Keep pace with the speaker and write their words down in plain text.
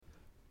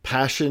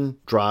Passion,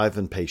 drive,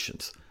 and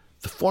patience.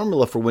 The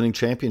formula for winning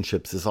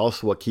championships is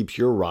also what keeps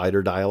your ride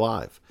or die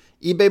alive.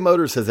 eBay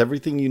Motors has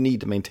everything you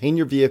need to maintain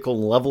your vehicle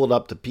and level it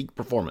up to peak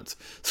performance.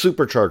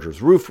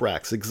 Superchargers, roof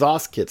racks,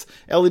 exhaust kits,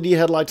 LED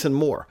headlights, and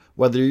more.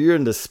 Whether you're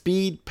into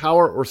speed,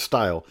 power, or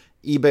style,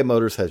 eBay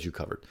Motors has you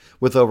covered.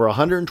 With over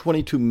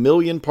 122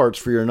 million parts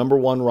for your number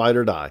one ride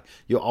or die,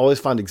 you'll always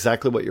find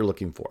exactly what you're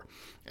looking for.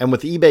 And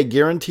with eBay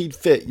Guaranteed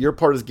Fit, your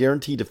part is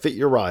guaranteed to fit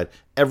your ride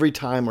every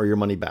time or your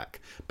money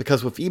back.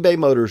 Because with eBay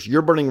Motors,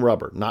 you're burning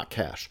rubber, not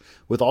cash.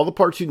 With all the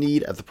parts you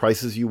need at the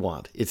prices you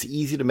want, it's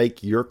easy to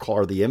make your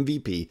car the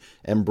MVP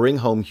and bring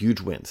home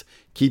huge wins.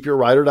 Keep your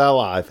ride or die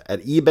alive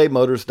at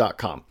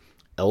ebaymotors.com.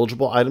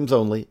 Eligible items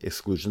only.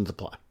 Exclusions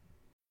apply.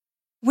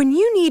 When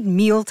you need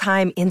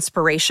mealtime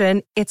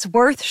inspiration, it's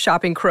worth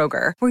shopping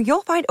Kroger, where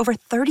you'll find over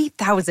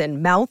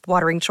 30,000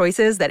 mouth-watering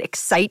choices that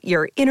excite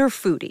your inner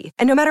foodie.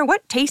 And no matter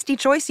what tasty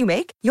choice you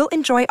make, you'll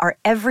enjoy our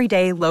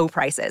everyday low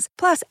prices,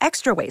 plus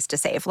extra ways to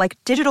save, like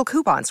digital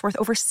coupons worth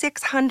over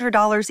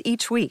 $600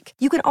 each week.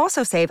 You can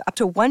also save up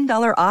to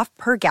 $1 off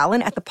per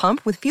gallon at the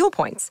pump with fuel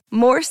points.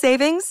 More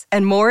savings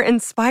and more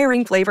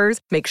inspiring flavors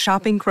make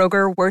shopping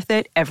Kroger worth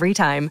it every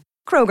time.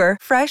 Kroger,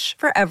 fresh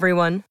for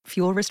everyone.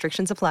 Fuel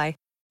restrictions apply.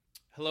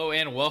 Hello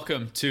and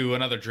welcome to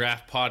another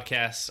draft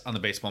podcast on the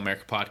Baseball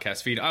America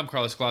podcast feed. I'm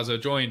Carlos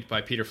Glazo, joined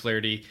by Peter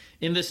Flaherty.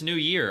 In this new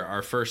year,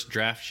 our first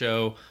draft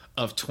show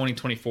of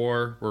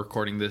 2024. We're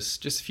recording this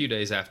just a few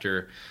days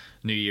after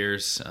New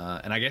Year's.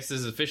 And I guess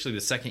this is officially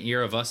the second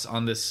year of us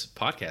on this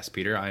podcast,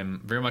 Peter.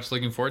 I'm very much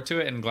looking forward to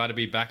it and glad to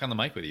be back on the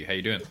mic with you. How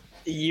you doing?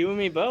 You and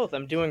me both.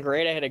 I'm doing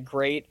great. I had a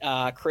great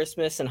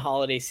Christmas and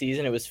holiday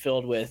season. It was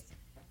filled with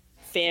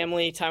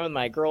family, time with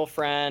my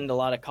girlfriend, a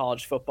lot of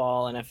college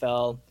football,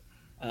 NFL.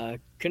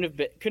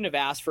 Couldn't have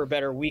asked for a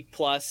better week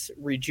plus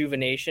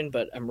rejuvenation,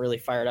 but I'm really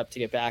fired up to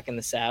get back in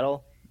the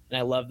saddle. And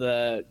I love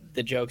the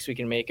jokes we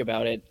can make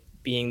about it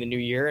being the new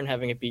year and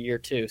having it be year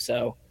two.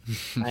 So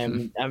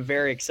I'm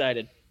very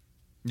excited.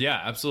 Yeah,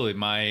 absolutely.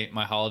 My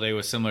holiday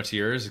was similar to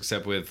yours,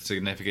 except with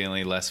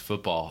significantly less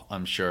football,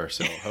 I'm sure.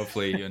 So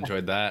hopefully you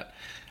enjoyed that.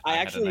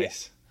 I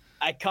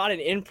caught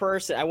it in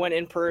person. I went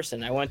in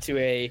person. I went to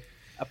a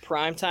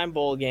primetime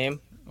bowl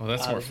game. Well,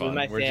 that's more fun.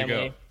 Where'd you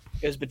go?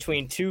 It was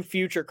between two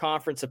future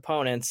conference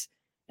opponents,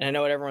 and I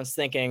know what everyone's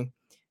thinking.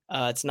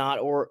 It's not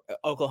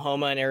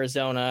Oklahoma and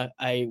Arizona.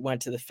 I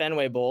went to the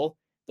Fenway Bowl,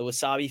 the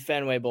Wasabi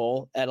Fenway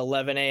Bowl, at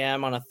 11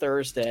 a.m. on a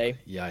Thursday.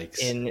 Yikes.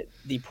 In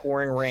the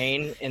pouring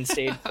rain, and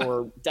stayed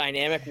for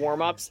dynamic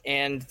warm-ups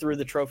and through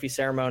the trophy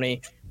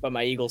ceremony, but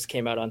my Eagles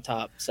came out on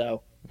top,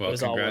 so it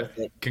was all worth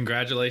it.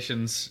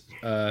 Congratulations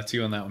to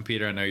you on that one,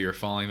 Peter. I know you're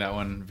following that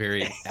one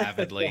very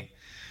avidly.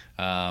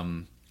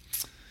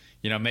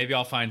 Maybe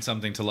I'll find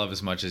something to love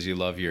as much as you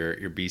love your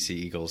BC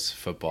Eagles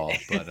football.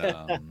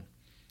 But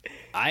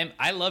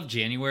I love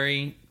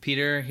January,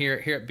 Peter,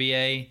 here at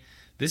BA.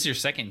 This is your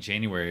second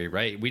January,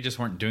 right? We just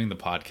weren't doing the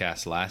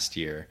podcast last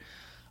year.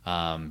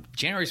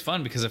 January's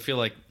fun because I feel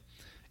like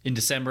in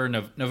December,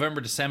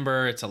 November,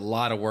 December, it's a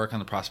lot of work on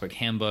the prospect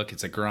handbook.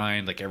 It's a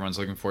grind. Like everyone's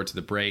looking forward to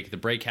the break. The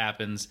break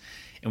happens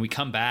and we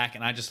come back,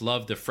 and I just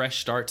love the fresh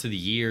start to the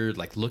year,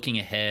 like looking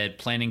ahead,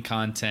 planning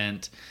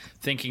content,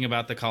 thinking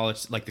about the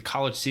college. Like the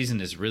college season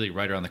is really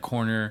right around the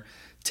corner.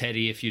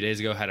 Teddy a few days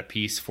ago had a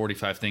piece,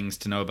 45 things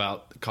to know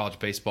about college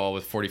baseball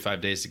with 45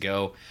 days to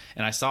go.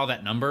 And I saw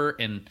that number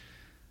and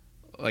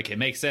like it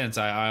makes sense.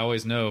 I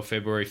always know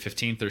February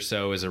 15th or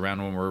so is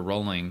around when we're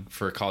rolling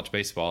for college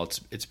baseball.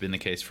 It's been the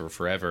case for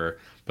forever.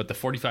 But the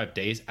 45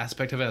 days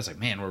aspect of it, I was like,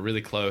 man, we're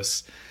really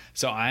close.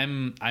 So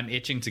I'm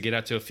itching to get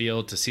out to a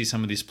field to see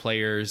some of these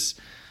players.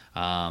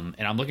 And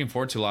I'm looking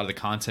forward to a lot of the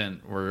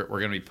content we're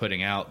going to be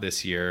putting out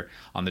this year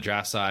on the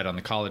draft side, on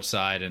the college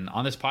side, and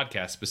on this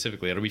podcast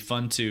specifically. It'll be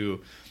fun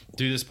to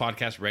do this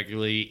podcast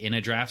regularly in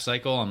a draft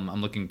cycle.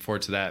 I'm looking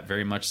forward to that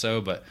very much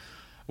so. But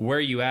where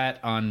are you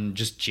at on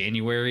just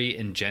January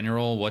in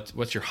general?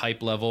 What's your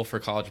hype level for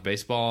college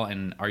baseball?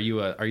 And are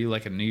you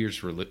like a New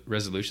Year's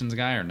resolutions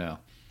guy or no?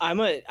 I'm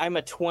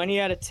a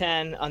 20 out of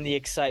 10 on the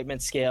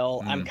excitement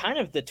scale. I'm kind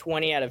of the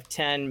 20 out of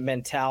 10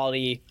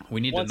 mentality.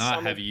 We need to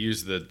not have you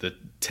use the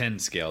 10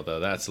 scale though.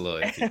 That's a little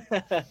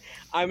iffy.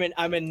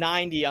 I'm a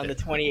 90 on the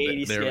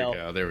 20/80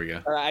 scale. There we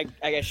go. Or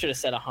I should have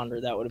said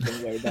 100. That would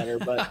have been way better.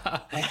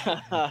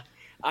 But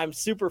I'm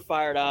super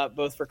fired up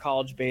both for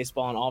college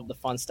baseball and all of the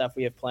fun stuff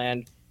we have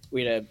planned.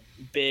 We had a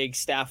big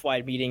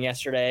staff-wide meeting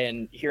yesterday,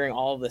 and hearing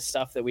all of the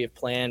stuff that we have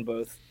planned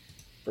both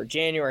for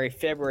January,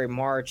 February,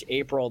 March,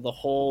 April, the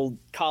whole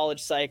college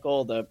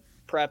cycle, the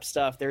prep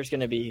stuff. There's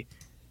going to be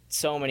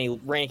so many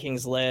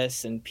rankings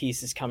lists and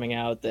pieces coming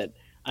out that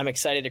I'm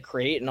excited to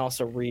create and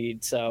also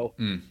read. So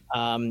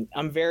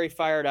I'm very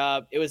fired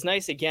up. It was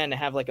nice, again, to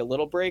have like a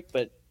little break,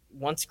 but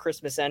once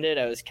Christmas ended,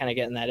 I was kind of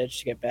getting that itch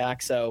to get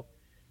back. So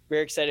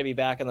very excited to be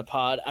back on the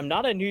pod. I'm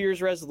not a New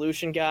Year's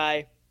resolution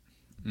guy.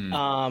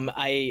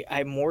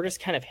 I more just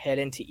kind of head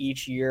into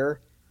each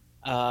year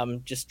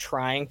just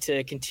trying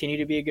to continue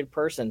to be a good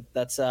person.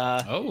 That's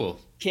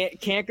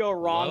can't go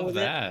wrong with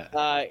that.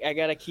 I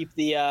gotta keep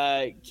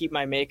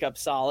my makeup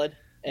solid,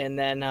 and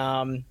then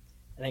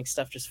think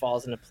stuff just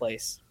falls into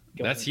place.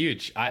 That's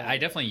huge. I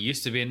definitely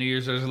used to be a New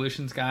Year's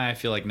resolutions guy. I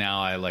feel like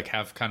now I like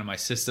have kind of my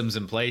systems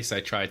in place. I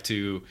try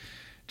to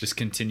just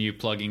continue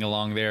plugging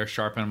along there,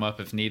 sharpen them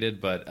up if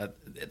needed. But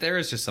there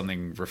is just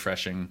something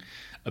refreshing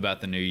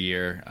about the new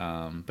year.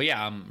 But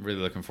yeah, I'm really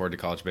looking forward to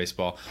college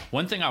baseball.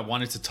 One thing I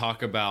wanted to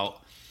talk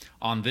about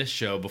on this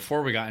show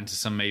before we got into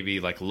some maybe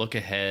like look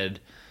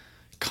ahead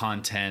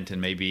content and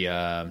maybe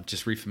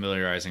just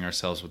refamiliarizing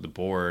ourselves with the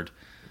board.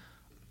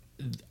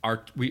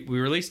 We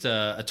released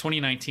a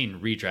 2019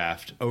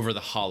 redraft over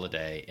the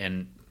holiday,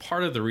 and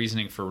part of the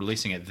reasoning for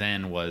releasing it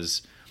then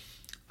was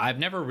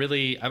I've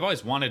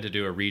always wanted to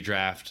do a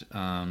redraft.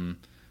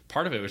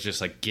 Part of it was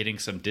just like getting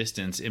some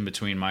distance in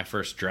between my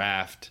first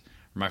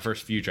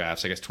few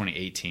drafts. I guess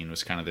 2018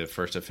 was kind of the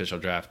first official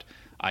draft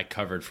I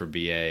covered for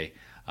BA.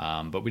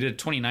 But we did a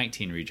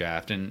 2019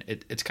 redraft, and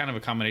it's kind of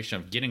a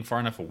combination of getting far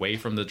enough away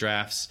from the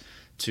drafts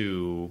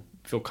to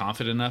feel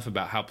confident enough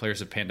about how players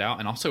have panned out,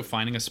 and also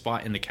finding a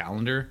spot in the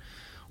calendar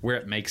where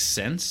it makes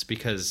sense,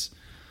 because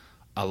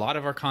a lot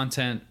of our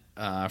content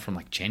from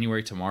like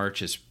January to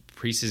March is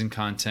preseason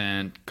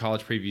content,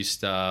 college preview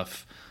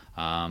stuff.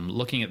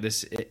 Looking at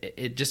this,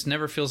 it just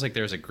never feels like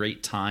there's a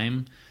great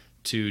time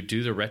to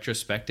do the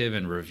retrospective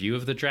and review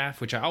of the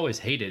draft, which I always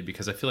hated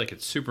because I feel like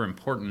it's super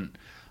important.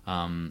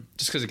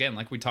 Just because, again,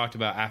 like we talked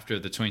about after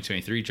the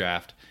 2023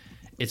 draft,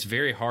 it's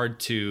very hard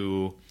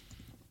to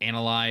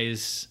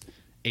analyze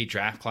a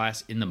draft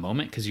class in the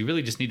moment because you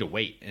really just need to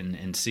wait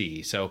and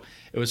see. So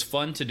it was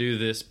fun to do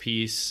this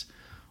piece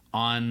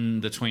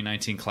on the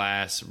 2019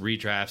 class,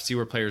 redraft, see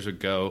where players would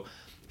go,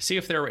 see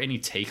if there were any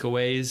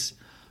takeaways.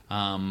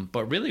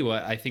 But really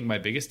what I think my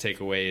biggest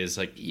takeaway is,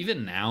 like,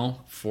 even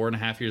now,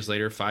 4.5 years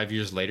later, 5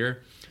 years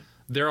later,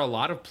 there are a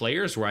lot of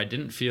players where I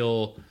didn't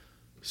feel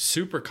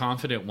super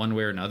confident one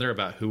way or another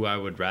about who I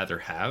would rather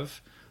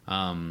have.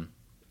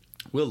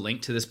 We'll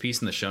link to this piece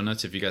in the show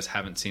notes if you guys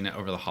haven't seen it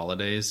over the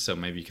holidays, so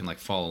maybe you can like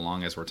follow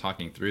along as we're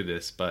talking through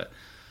this. But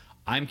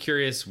I'm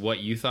curious what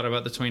you thought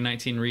about the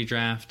 2019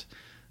 redraft.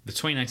 The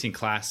 2019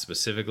 class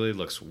specifically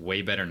looks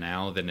way better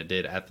now than it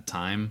did at the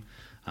time.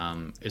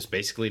 It's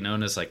basically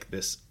known as like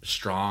this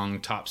strong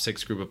top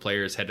 6 group of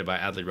players headed by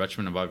Adley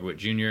Rutschman and Bobby Witt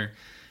Jr.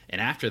 And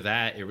after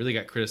that, it really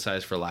got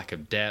criticized for lack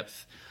of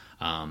depth.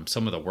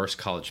 Some of the worst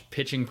college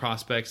pitching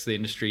prospects the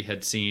industry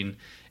had seen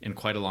in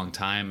quite a long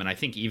time. And I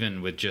think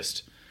even with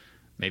just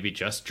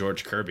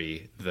George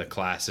Kirby, the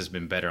class has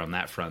been better on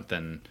that front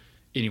than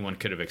anyone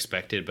could have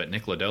expected. But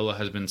Nick Lodolo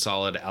has been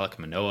solid. Alek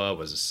Manoah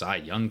was a Cy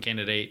Young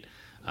candidate,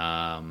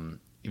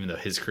 even though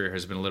his career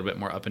has been a little bit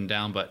more up and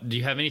down. But do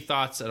you have any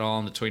thoughts at all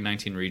on the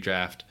 2019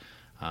 redraft,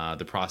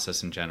 the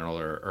process in general,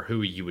 or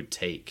who you would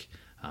take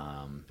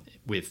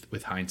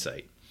with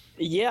hindsight?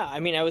 Yeah, I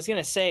mean, I was going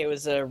to say it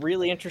was a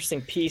really interesting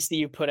piece that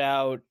you put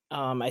out.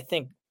 I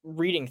think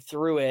reading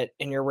through it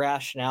and your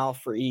rationale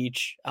for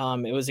each,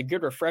 it was a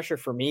good refresher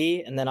for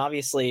me. And then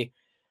obviously,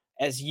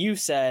 as you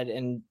said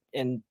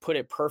and put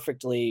it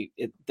perfectly,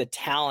 the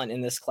talent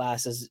in this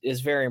class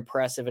is very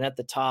impressive. And at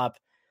the top,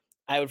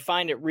 I would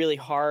find it really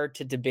hard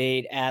to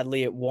debate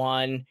Adley at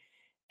 1.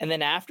 And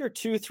then after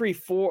 2, 3,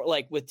 4,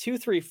 like with 2,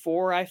 3,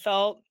 4, I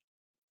felt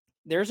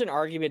there's an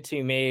argument to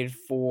be made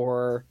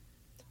for,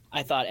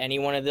 I thought, any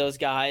one of those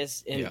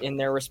guys in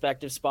their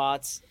respective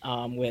spots.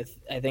 With,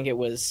 I think it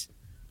was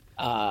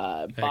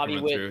Bobby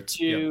Witt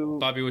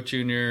Bobby Witt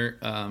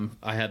Jr.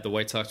 I had the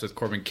White Sox with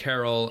Corbin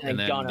Carroll, and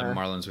then Gunnar. the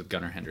Marlins with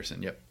Gunnar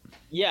Henderson. Yep.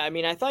 Yeah, I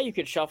mean, I thought you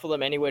could shuffle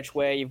them any which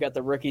way. You've got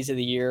the rookies of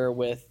the year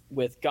with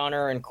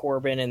Gunnar and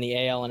Corbin in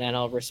the AL and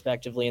NL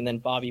respectively, and then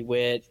Bobby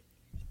Witt.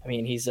 I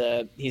mean, he's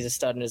a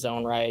stud in his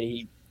own right.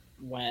 He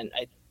went,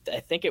 I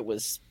think it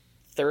was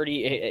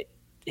 30.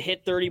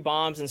 Hit 30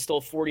 bombs and stole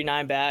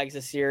 49 bags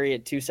this year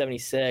at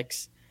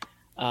 276.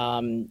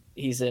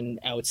 He's an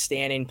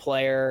outstanding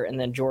player. And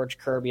then George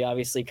Kirby,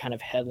 obviously kind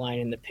of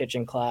headlining the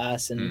pitching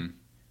class. And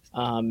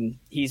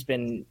he's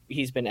been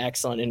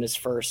excellent in his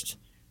first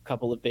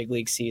couple of big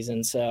league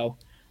seasons. So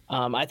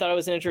I thought it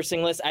was an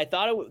interesting list. I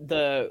thought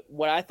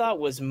what I thought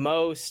was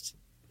most,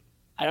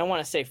 I don't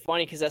want to say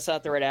funny because that's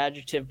not the right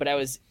adjective, but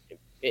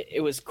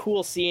it was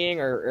cool seeing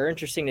or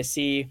interesting to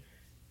see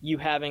you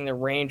having the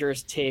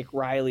Rangers take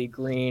Riley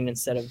Green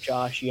instead of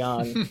Josh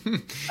Young.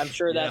 I'm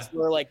sure that's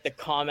where like the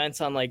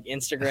comments on like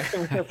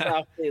Instagram were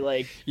probably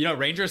like,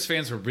 Rangers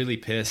fans were really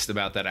pissed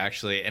about that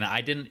actually. And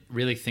I didn't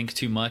really think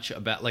too much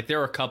about, like, there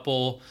were a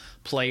couple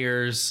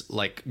players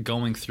like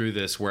going through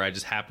this where I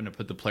just happened to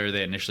put the player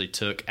they initially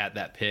took at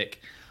that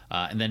pick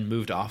and then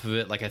moved off of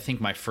it. Like, I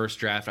think my first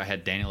draft, I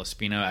had Daniel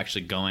Espino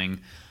actually going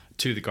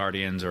to the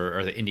Guardians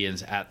or the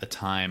Indians at the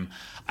time.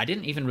 I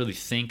didn't even really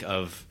think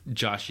of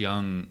Josh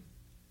Young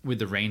with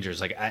the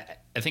Rangers. Like,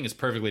 I think it's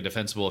perfectly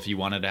defensible if you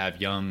wanted to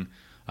have Young.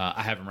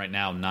 I have him right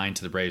now 9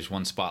 to the Braves,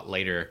 1 spot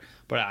later.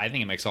 But I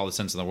think it makes all the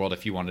sense in the world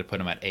if you wanted to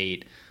put him at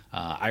 8.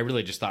 I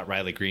really just thought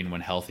Riley Green,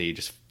 when healthy,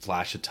 just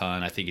flashed a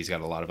ton. I think he's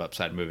got a lot of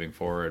upside moving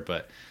forward.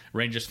 But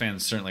Rangers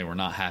fans certainly were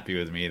not happy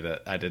with me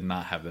that I did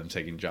not have them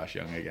taking Josh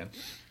Young again.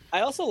 I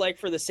also like,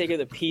 for the sake of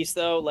the piece,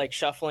 though, like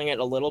shuffling it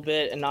a little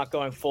bit and not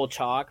going full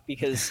chalk,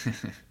 because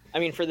I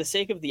mean, for the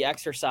sake of the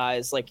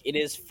exercise, like it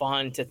is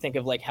fun to think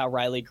of like how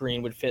Riley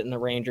Green would fit in the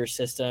Rangers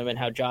system and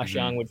how Josh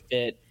Young would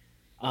fit.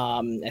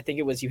 I think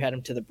it was you had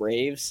him to the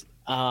Braves.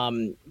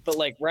 But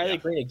like Riley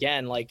Green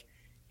again, like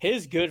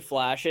his good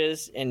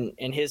flashes and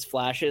his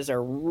flashes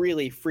are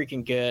really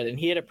freaking good. And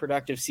he had a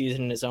productive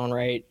season in his own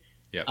right.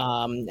 Yep.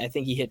 I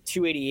think he hit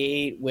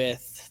 288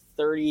 with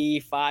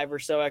 35 or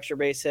so extra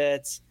base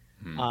hits.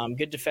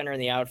 Good defender in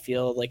the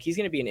outfield. Like he's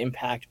going to be an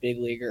impact big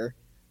leaguer.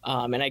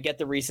 And I get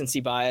the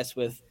recency bias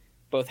with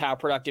both how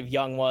productive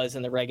Young was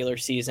in the regular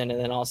season and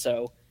then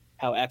also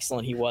how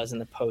excellent he was in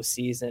the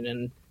postseason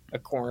and a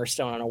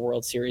cornerstone on a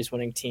World Series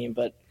winning team.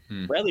 But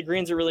Riley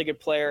Green's a really good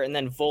player. And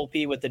then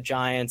Volpe with the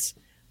Giants.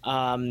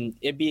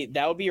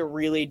 That would be a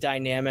really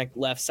dynamic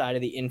left side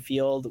of the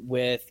infield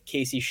with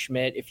Casey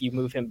Schmidt if you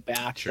move him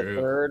back to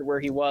third where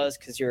he was,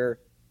 because you're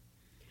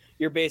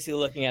basically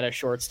looking at a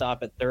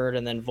shortstop at third,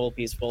 and then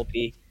Volpe's Volpe.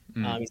 He's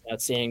an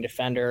outstanding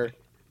defender.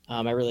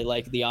 I really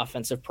like the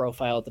offensive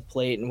profile at the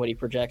plate and what he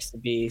projects to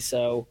be.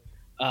 So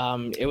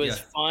it was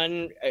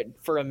fun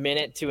for a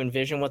minute to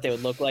envision what they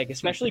would look like,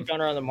 especially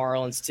Gunnar on the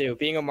Marlins too.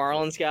 Being a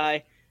Marlins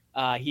guy,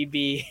 he'd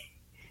be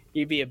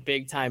a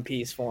big time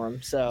piece for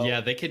him. So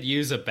yeah, they could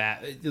use a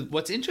bat.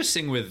 What's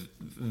interesting with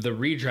the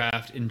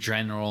redraft in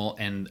general,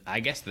 and I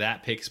guess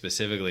that pick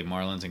specifically,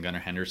 Marlins and Gunnar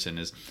Henderson,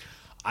 is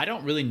I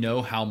don't really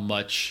know how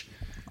much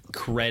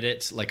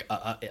credit, like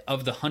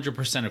of the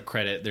 100% of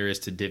credit there is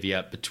to divvy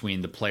up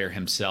between the player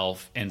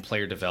himself and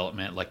player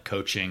development, like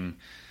coaching.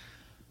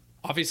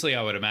 Obviously,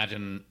 I would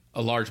imagine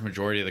a large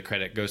majority of the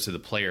credit goes to the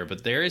player,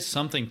 but there is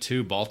something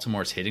to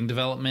Baltimore's hitting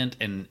development,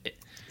 and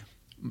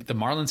the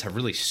Marlins have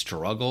really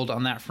struggled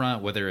on that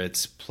front, whether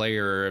it's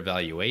player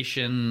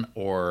evaluation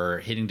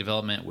or hitting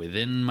development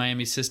within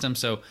Miami's system.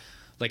 So,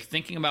 like,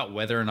 thinking about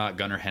whether or not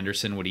Gunnar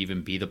Henderson would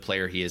even be the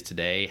player he is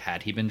today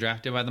had he been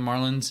drafted by the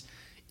Marlins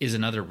is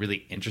another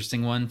really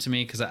interesting one to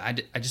me, because I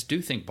just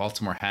do think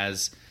Baltimore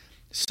has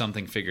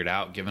something figured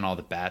out given all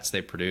the bats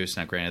they produce.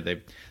 Now,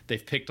 granted,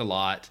 they've picked a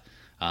lot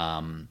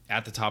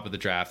at the top of the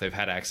draft. They've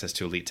had access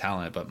to elite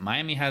talent, but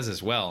Miami has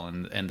as well,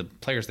 and the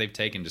players they've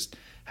taken just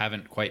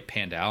haven't quite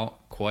panned out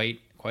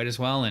quite as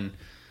well. And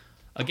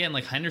again,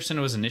 like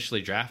Henderson was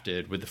initially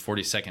drafted with the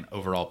 42nd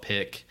overall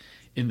pick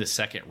in the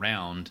second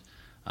round.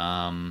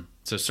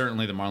 So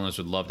certainly the Marlins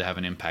would love to have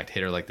an impact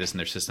hitter like this in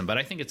their system. But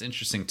I think it's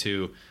interesting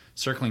too,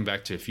 circling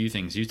back to a few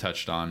things you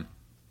touched on,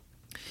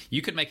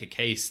 you could make a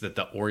case that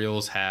the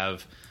Orioles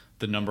have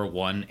the number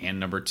 1 and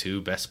number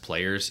 2 best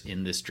players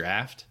in this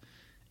draft.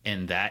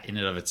 And that in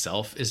and of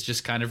itself is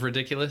just kind of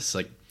ridiculous.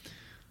 Like,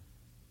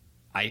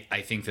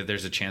 I think that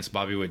there's a chance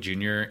Bobby Witt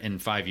Jr. in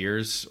 5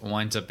 years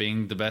winds up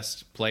being the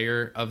best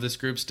player of this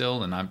group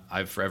still. And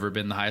I've forever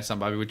been the highest on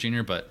Bobby Witt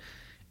Jr. But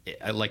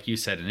like you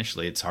said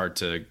initially, it's hard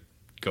to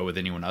go with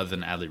anyone other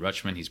than Adley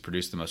Rutschman. He's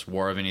produced the most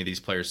WAR of any of these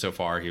players so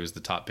far. He was the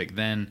top pick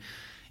then.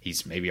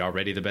 He's maybe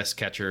already the best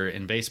catcher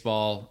in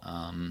baseball.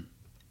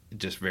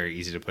 Just very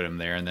easy to put him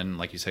there. And then,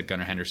 like you said,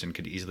 Gunnar Henderson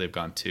could easily have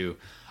gone 2.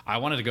 I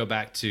wanted to go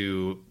back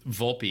to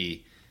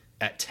Volpe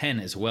at 10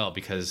 as well,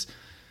 because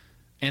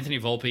Anthony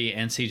Volpe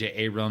and CJ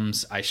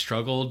Abrams, I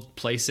struggled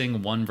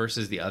placing one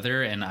versus the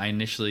other. And I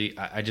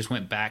just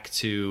went back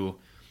to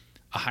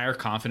a higher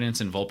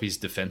confidence in Volpe's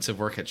defensive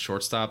work at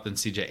shortstop than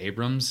CJ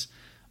Abrams.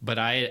 But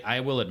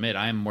I will admit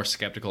I am more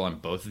skeptical on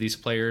both of these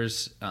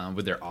players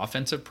with their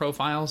offensive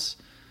profiles.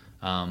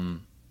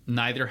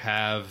 Neither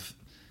have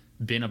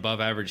been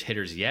above average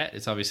hitters yet.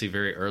 It's obviously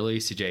very early.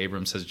 CJ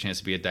Abrams has a chance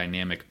to be a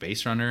dynamic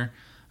base runner.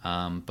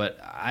 But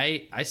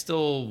I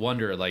still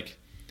wonder, like,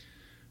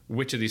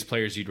 which of these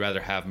players you'd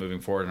rather have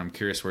moving forward. And I'm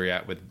curious where you're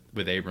at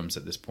with Abrams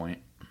at this point.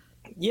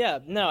 Yeah,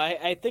 no,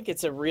 I think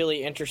it's a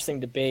really interesting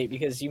debate,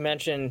 because you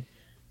mentioned,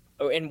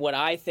 and what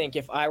I think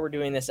if I were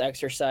doing this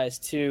exercise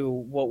too,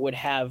 what would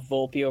have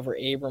Volpe over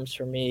Abrams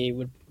for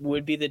me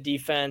would be the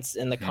defense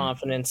and the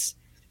confidence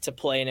to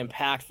play an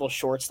impactful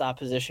shortstop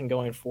position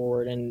going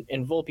forward. And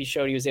Volpe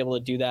showed he was able to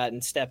do that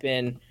and step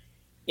in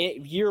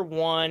year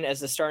one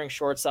as the starting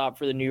shortstop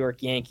for the New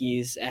York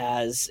Yankees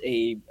as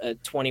a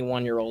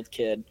 21-year-old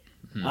kid,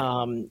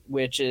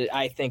 which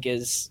I think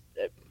is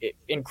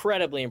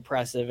incredibly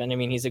impressive. And I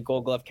mean, he's a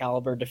Gold Glove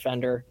caliber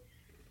defender.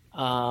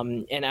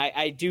 And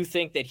I do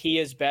think that he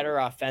is better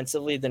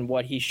offensively than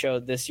what he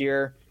showed this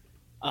year.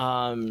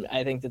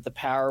 I think that the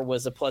power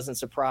was a pleasant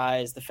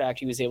surprise. The fact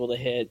he was able to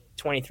hit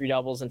 23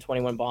 doubles and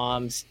 21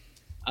 bombs,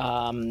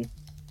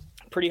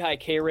 pretty high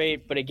K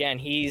rate. But again,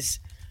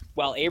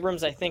 while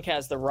Abrams, I think,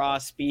 has the raw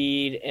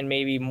speed and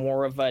maybe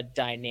more of a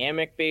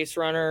dynamic base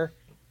runner,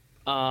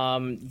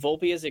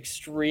 Volpe has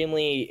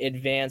extremely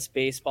advanced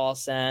baseball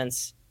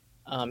sense.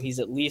 He's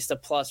at least a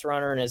plus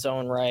runner in his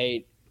own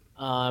right.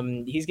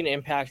 He's going to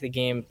impact the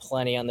game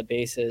plenty on the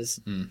bases.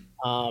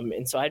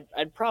 And so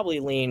I'd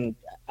probably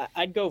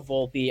I'd go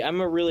Volpe.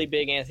 I'm a really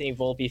big Anthony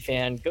Volpe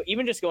fan.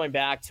 Even just going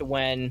back to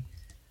when,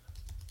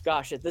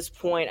 gosh, at this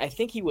point, I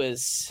think he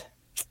was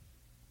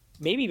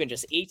maybe even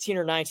just 18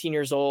 or 19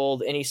 years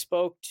old. And he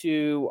spoke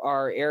to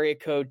our area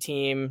code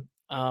team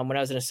when I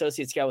was an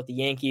associate scout with the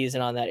Yankees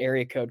and on that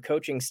area code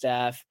coaching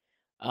staff.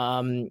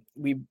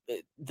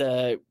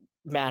 The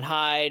Matt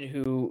Hyde,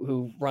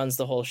 who runs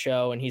the whole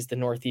show, and he's the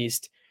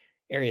Northeast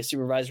area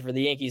supervisor for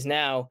the Yankees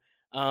now.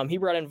 He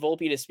brought in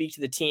Volpe to speak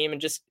to the team,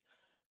 and just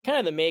kind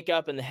of the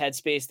makeup and the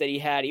headspace that he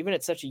had, even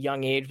at such a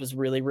young age, was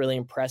really, really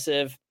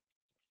impressive.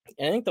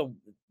 And I think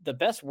the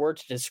best word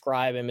to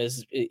describe him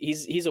is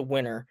he's a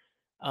winner.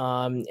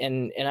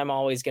 And I'm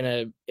always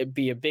going to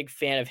be a big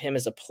fan of him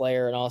as a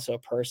player and also a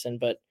person,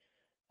 but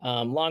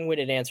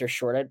long-winded answer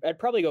short. I'd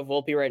probably go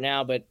Volpe right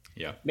now, but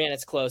yeah, man,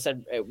 it's close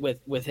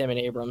with him and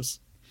Abrams.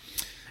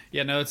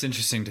 Yeah, no, it's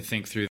interesting to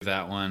think through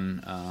that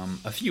one.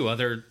 A few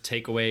other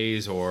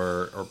takeaways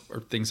or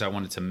things I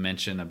wanted to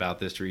mention about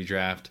this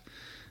redraft.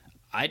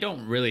 I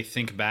don't really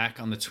think back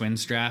on the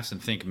Twins drafts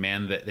and think,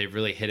 man, that they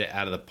really hit it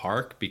out of the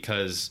park,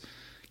 because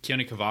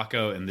Keone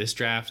Cavaco in this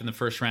draft in the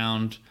first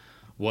round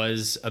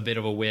was a bit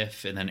of a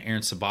whiff, and then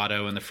Aaron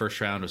Sabato in the first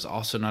round was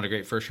also not a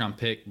great first round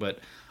pick. But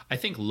I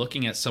think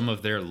looking at some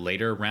of their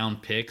later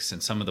round picks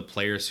and some of the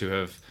players who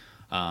have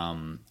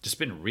just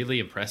been really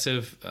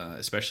impressive,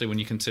 especially when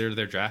you consider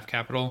their draft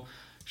capital,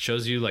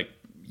 shows you like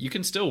you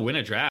can still win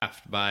a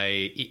draft by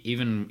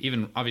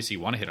even obviously you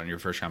want to hit on your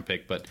first round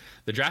pick, but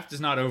the draft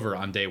is not over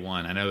on day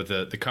one. I know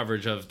the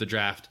coverage of the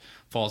draft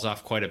falls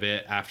off quite a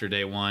bit after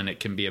day one. It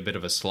can be a bit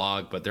of a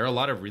slog, but there are a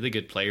lot of really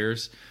good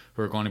players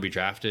who are going to be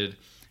drafted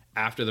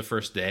after the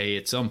first day.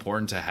 It's so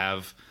important to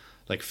have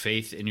like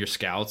faith in your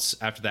scouts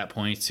after that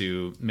point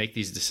to make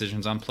these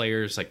decisions on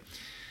players. Like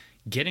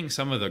getting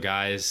some of the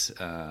guys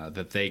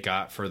that they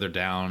got further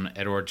down,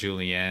 Edouard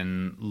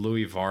Julien,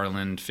 Louis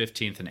Varland,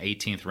 15th and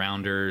 18th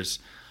rounders.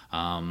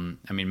 I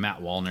mean,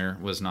 Matt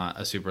Wallner was not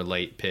a super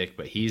late pick,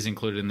 but he's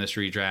included in this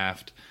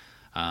redraft.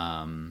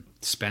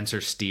 Spencer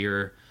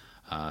Steer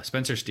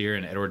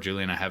and Edouard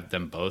Julien, I have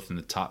them both in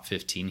the top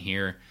 15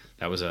 here.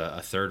 That was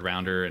a third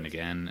rounder, and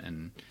again,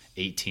 an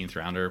 18th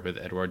rounder with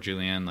Edouard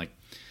Julien. Like,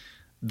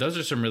 those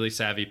are some really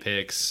savvy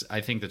picks. I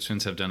think the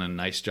Twins have done a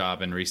nice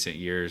job in recent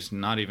years,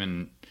 not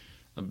even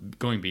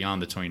going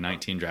beyond the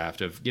 2019 draft,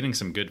 of getting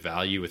some good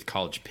value with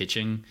college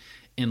pitching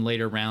in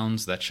later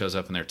rounds. That shows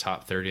up in their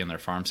top 30 in their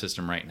farm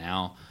system right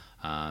now.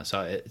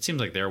 So it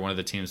seems like they're one of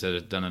the teams that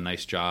have done a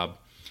nice job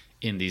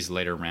in these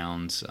later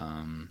rounds.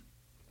 And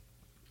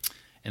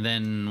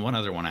then one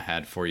other one I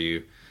had for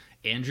you,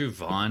 Andrew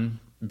Vaughn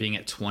being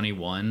at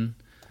 21.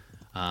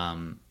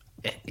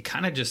 It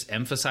kind of just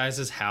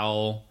emphasizes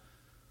how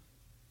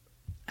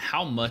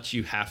much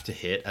you have to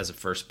hit as a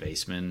first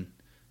baseman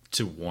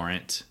to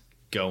warrant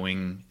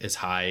going as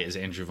high as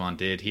Andrew Vaughn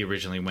did. He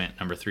originally went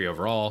number 3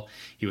 overall.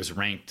 He was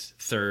ranked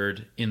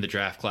 3rd in the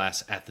draft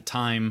class at the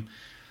time.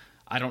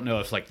 I don't know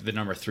if like the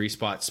number 3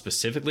 spot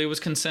specifically was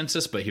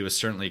consensus, but he was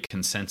certainly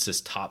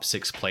consensus top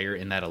 6 player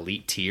in that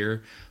elite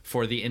tier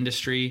for the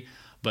industry.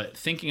 But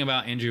thinking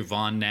about Andrew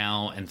Vaughn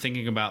now and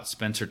thinking about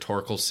Spencer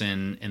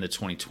Torkelson in the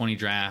 2020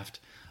 draft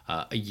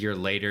a year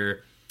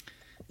later,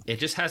 it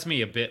just has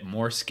me a bit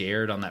more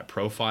scared on that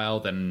profile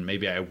than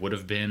maybe I would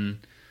have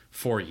been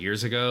 4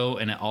 years ago.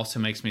 And it also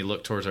makes me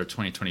look towards our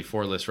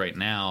 2024 list right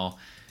now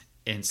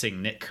and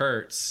seeing Nick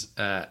Kurtz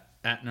at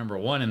number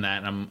 1 in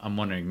that. And I'm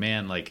wondering,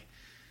 man, like,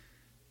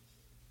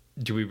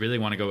 do we really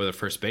want to go with a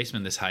first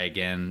baseman this high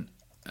again?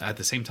 At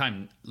the same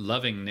time,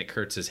 loving Nick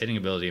Kurtz's hitting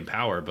ability and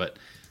power, but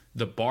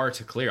the bar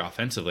to clear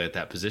offensively at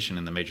that position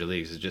in the major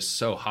leagues is just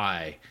so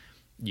high.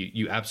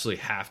 You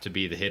absolutely have to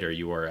be the hitter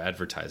you are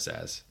advertised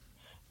as.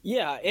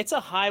 Yeah, it's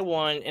a high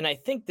one, and I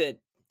think that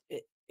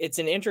it's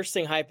an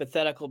interesting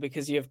hypothetical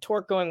because you have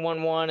Torque going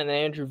 1-1 and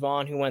then Andrew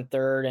Vaughn who went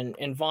 3rd,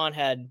 and Vaughn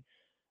had,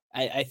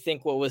 I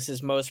think, what was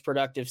his most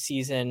productive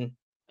season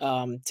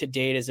to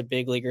date as a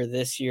big leaguer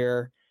this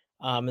year.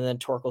 And then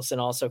Torkelson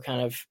also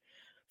kind of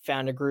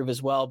found a groove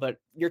as well. But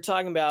you're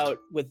talking about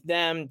with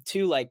them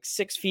two like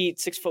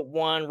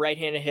 6'1"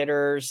 right-handed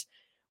hitters.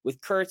 With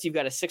Kurtz, you've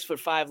got a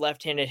 6'5"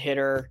 left-handed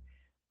hitter.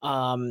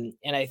 And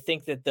I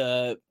think that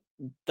the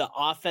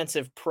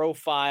offensive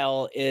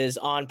profile is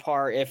on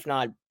par, if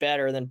not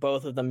better than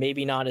both of them.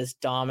 Maybe not as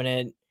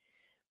dominant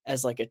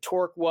as like a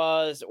Torque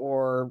was,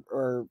 or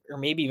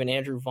maybe even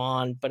Andrew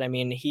Vaughn. But I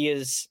mean, he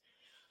is,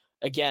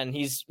 again,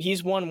 he's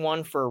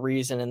 1-1 for a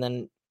reason. And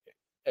then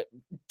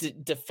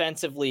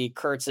defensively,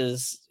 Kurtz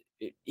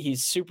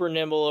he's super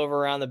nimble over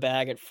around the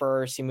bag at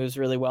first. He moves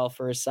really well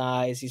for his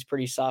size. He's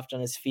pretty soft on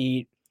his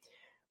feet.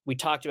 We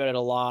talked about it a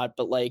lot,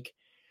 but like,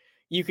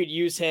 you could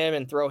use him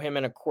and throw him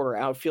in a quarter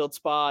outfield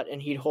spot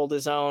and he'd hold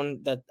his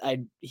own.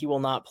 He will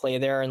not play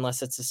there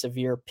unless it's a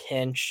severe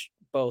pinch,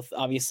 both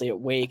obviously at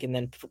Wake and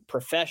then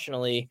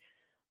professionally.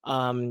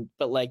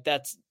 But like,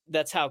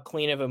 that's how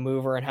clean of a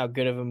mover and how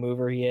good of a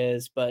mover he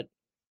is. But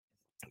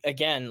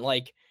again,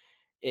 like,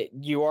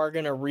 you are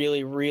going to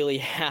really, really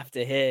have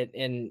to hit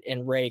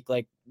and rake.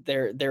 Like,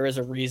 there is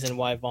a reason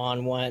why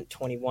Vaughn went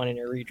 21 in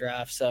a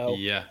redraft. So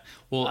yeah,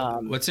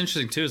 well, what's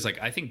interesting too is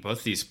like I think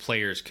both these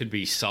players could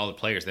be solid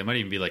players. They might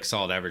even be like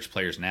solid average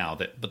players now.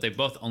 But they've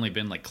both only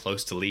been like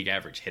close to league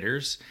average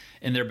hitters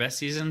in their best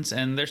seasons,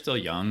 and they're still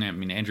young. I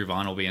mean, Andrew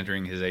Vaughn will be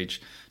entering his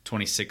age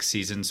 26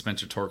 season.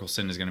 Spencer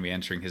Torkelson is going to be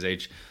entering his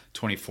age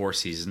 24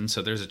 season.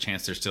 So there's a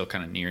chance they're still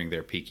kind of nearing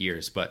their peak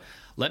years. But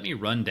let me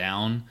run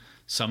down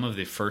some of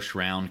the first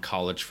round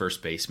college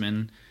first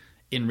basemen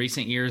in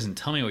recent years and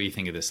tell me what you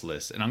think of this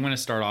list. And I'm going to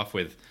start off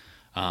with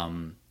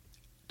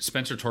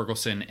Spencer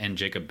Torkelson and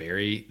Jacob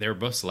Berry. They were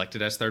both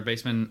selected as third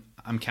basemen.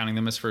 I'm counting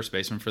them as first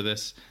baseman for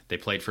this. They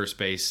played first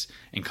base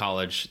in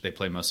college. They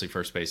play mostly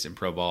first base in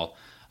pro ball.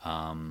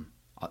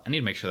 I need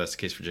to make sure that's the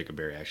case for Jacob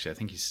Berry, actually. I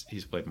think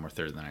he's played more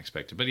third than I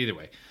expected. But either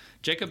way,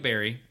 Jacob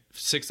Berry,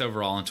 6th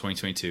overall in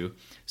 2022.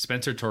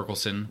 Spencer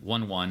Torkelson,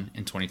 1-1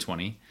 in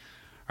 2020.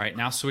 All right,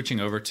 now switching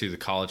over to the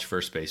college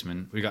first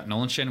baseman. We got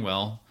Nolan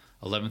Schanuel,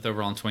 11th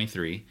overall in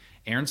 23.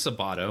 Aaron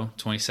Sabato,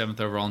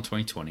 27th overall in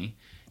 2020.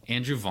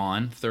 Andrew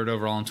Vaughn, 3rd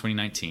overall in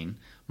 2019.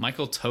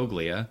 Michael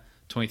Toglia,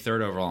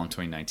 23rd overall in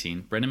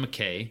 2019. Brendan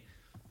McKay,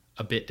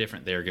 a bit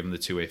different there given the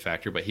two-way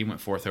factor, but he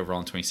went 4th overall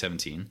in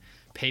 2017.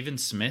 Pavin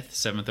Smith,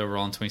 7th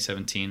overall in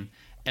 2017.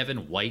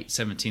 Evan White,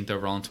 17th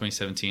overall in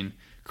 2017.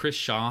 Chris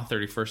Shaw,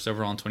 31st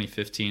overall in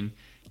 2015.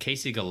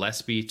 Casey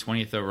Gillespie,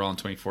 20th overall in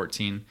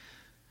 2014.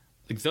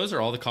 Like, those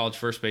are all the college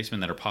first basemen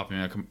that are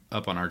popping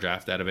up on our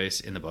draft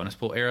database in the bonus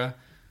pool era.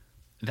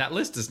 That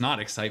list does not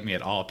excite me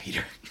at all,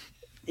 Peter.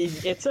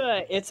 It's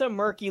a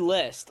murky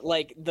list.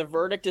 Like, the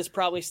verdict is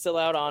probably still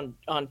out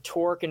on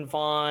Torque and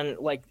Vaughn.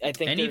 Like, I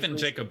think, and even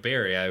Jacob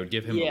Berry, I would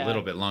give him a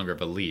little bit longer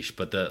of a leash,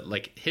 but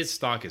his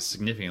stock is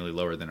significantly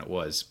lower than it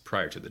was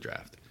prior to the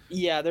draft.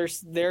 Yeah,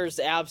 there's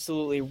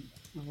absolutely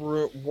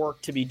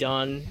work to be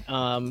done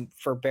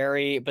for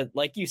Berry, but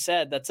like you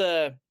said, it's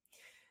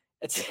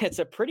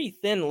a pretty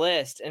thin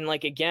list. And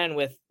like, again,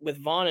 with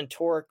Vaughn and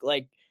Torque,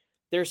 like,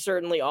 there's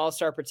certainly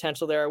all-star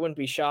potential there. I wouldn't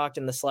be shocked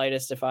in the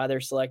slightest if either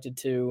selected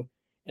to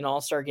an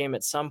all-star game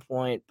at some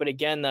point. But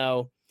again,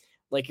 though,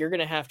 like, you're going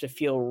to have to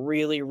feel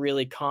really,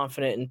 really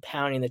confident in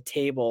pounding the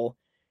table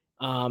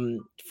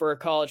for a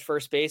college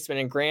first baseman.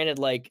 And granted,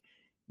 like,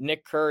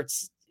 Nick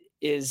Kurtz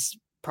is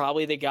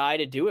probably the guy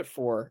to do it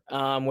for,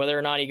 whether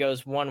or not he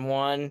goes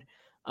 1-1,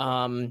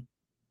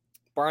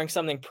 barring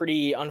something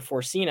pretty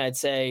unforeseen. I'd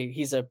say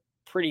he's a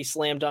pretty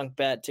slam dunk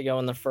bet to go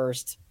in the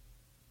first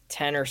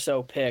 10 or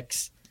so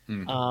picks.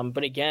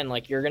 But again,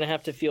 like, you're going to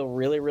have to feel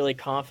really, really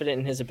confident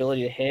in his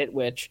ability to hit,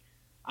 which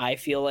I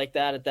feel like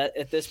that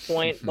at this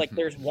point. Like,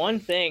 there's one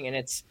thing, and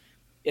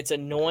it's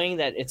annoying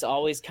that it's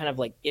always kind of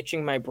like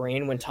itching my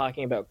brain when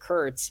talking about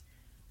Kurtz.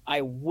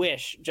 I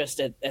wish just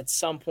at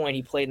some point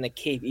he played in the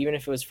Cape, even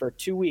if it was for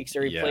 2 weeks,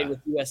 or he played with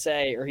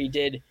USA, or he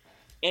did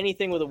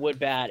anything with a wood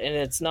bat. And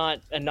it's not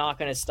a knock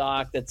on his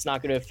stock. That's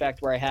not going to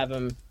affect where I have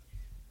him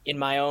in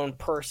my own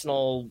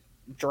personal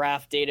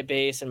draft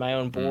database and my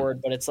own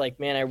board. But it's like,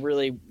 man, I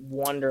really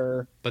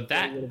wonder what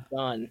he would have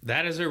done.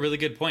 That is a really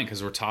good point,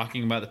 because we're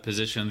talking about the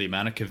position, the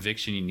amount of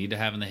conviction you need to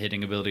have in the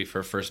hitting ability for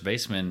a first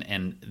baseman,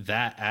 and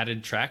that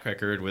added track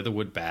record with a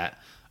wood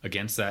bat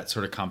against that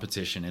sort of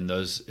competition in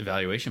those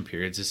evaluation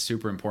periods is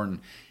super important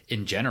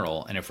in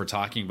general. And if we're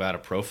talking about a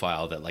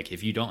profile that, like,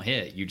 if you don't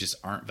hit, you just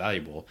aren't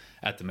valuable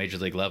at the major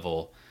league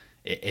level.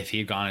 If he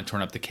had gone and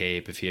torn up the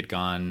Cape, if he had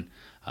gone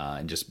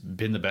and just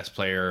been the best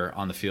player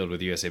on the field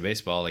with USA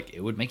Baseball, like,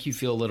 it would make you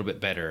feel a little bit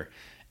better.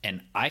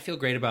 And I feel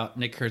great about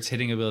Nick Kurtz's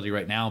hitting ability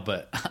right now,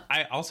 but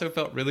I also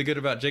felt really good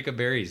about Jacob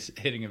Berry's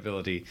hitting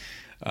ability.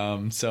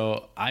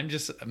 So I'm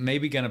just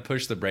maybe going to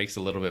push the brakes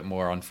a little bit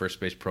more on first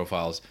base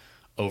profiles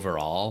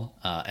overall.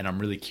 And I'm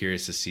really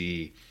curious to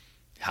see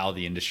how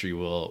the industry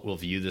will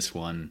view this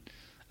one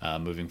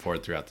moving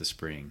forward throughout the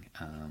spring.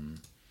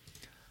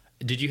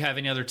 Did you have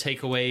any other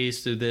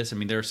takeaways through this? I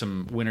mean, there are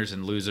some winners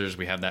and losers.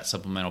 We have that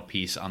supplemental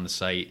piece on the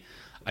site.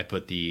 I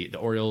put the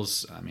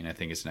Orioles. I mean, I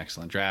think it's an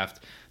excellent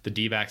draft. The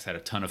D-backs had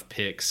a ton of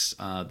picks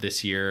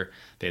this year.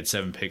 They had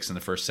 7 picks in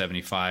the first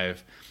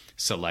 75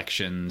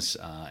 selections,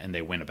 and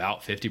they went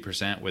about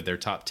 50% with their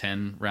top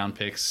 10 round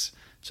picks.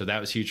 So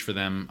that was huge for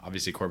them.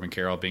 Obviously, Corbin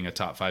Carroll being a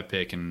top 5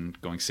 pick and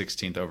going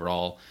 16th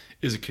overall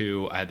is a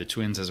coup. I had the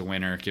Twins as a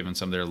winner, given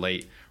some of their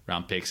late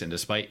round picks, and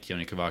despite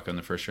Keone Cavaco in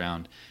the first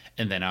round.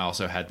 And then I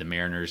also had the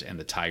Mariners and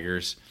the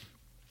Tigers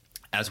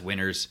as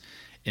winners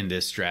in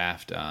this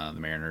draft. The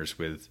Mariners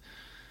with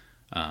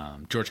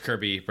George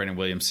Kirby, Brendan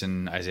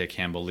Williamson, Isaiah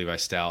Campbell, Levi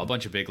Stowell, a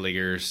bunch of big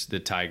leaguers. The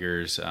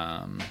Tigers,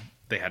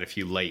 they had a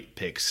few late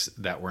picks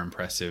that were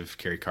impressive.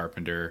 Kerry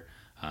Carpenter.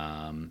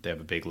 They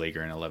have a big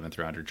leaguer in 11th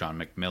rounder, John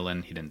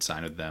McMillan. He didn't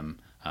sign with them,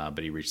 but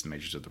he reached the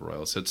majors with the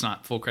Royals. So it's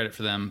not full credit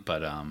for them,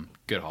 but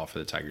good haul for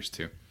the Tigers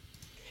too.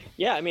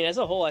 Yeah, I mean, as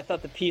a whole, I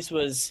thought the piece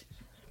was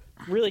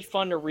really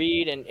fun to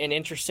read and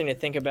interesting to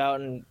think about,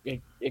 and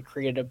it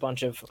created a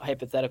bunch of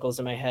hypotheticals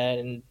in my head.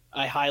 And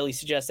I highly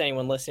suggest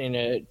anyone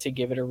listening to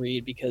give it a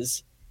read,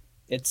 because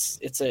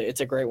it's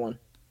a great one.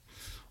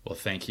 Well,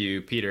 thank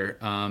you, Peter,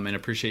 and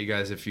appreciate you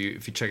guys if you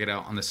check it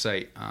out on the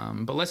site.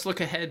 But let's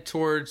look ahead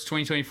towards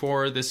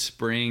 2024, this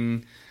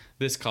spring,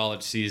 this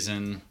college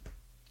season.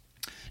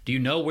 Do you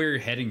know where you're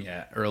heading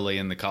yet early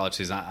in the college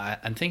season?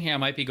 I'm thinking I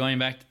might be going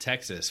back to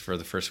Texas for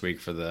the first week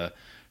for the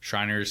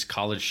Shriners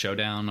College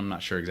Showdown. I'm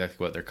not sure exactly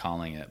what they're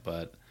calling it,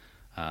 but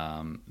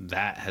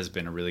that has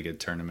been a really good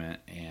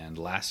tournament. And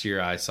last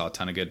year I saw a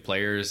ton of good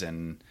players,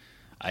 and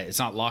it's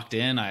not locked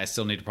in. I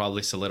still need to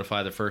probably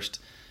solidify the first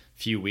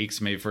few weeks,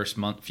 maybe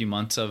few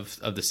months of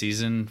the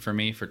season for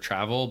me for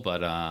travel.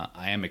 But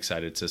I am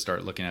excited to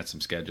start looking at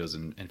some schedules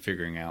and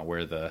figuring out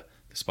where the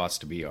spots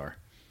to be are.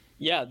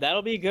 Yeah,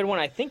 that'll be a good one.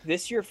 I think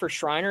this year for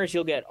Shriners,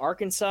 you'll get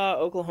Arkansas,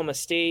 Oklahoma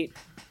State,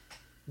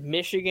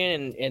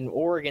 Michigan, and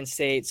Oregon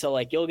State. So,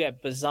 like, you'll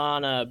get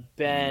Bazana,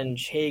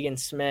 Benj, Hagen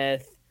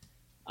Smith,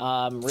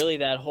 really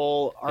that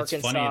whole Arkansas.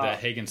 It's funny that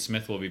Hagen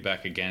Smith will be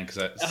back again because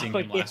I seen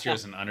him last year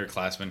as an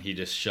underclassman. He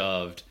just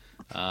shoved.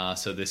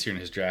 So this year in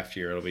his draft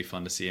year, it'll be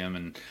fun to see him.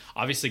 And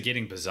obviously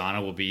getting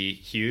Bazana will be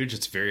huge.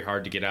 It's very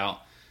hard to get out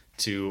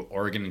to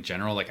Oregon in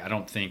general. Like, I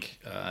don't think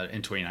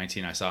in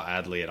 2019 I saw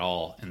Adley at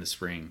all in the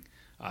spring.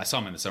 I saw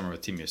him in the summer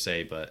with Team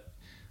USA, but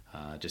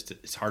just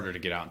it's harder to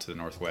get out into the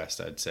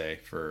Northwest, I'd say,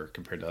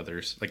 compared to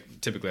others.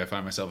 Like, typically I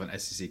find myself in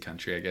SEC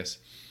country, I guess.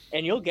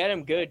 And you'll get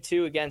him good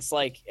too against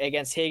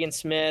Hagen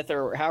Smith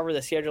or however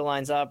the schedule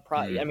lines up.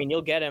 I mean,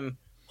 you'll get him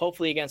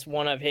hopefully against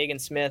one of Hagen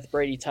Smith,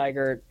 Brady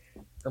Tigert,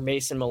 or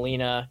Mason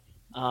Molina.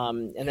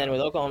 And then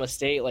with Oklahoma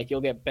State, like,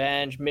 you'll get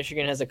Benj.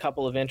 Michigan has a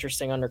couple of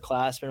interesting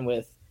underclassmen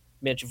with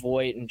Mitch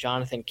Voigt and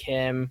Jonathan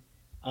Kim.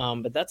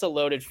 But that's a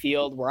loaded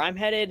field. Where I'm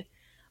headed,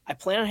 I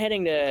plan on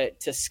heading to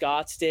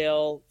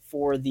Scottsdale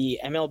for the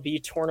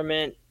MLB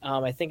tournament.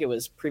 I think it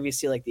was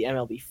previously like the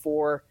MLB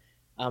 4.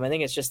 I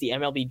think it's just the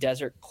MLB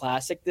Desert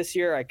Classic this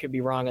year. I could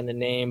be wrong on the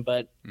name,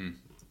 but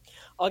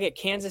I'll get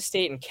Kansas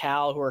State and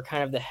Cal, who are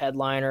kind of the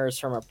headliners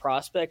from a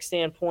prospect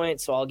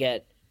standpoint. So I'll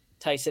get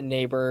Tyson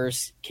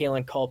Neighbors,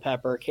 Kalen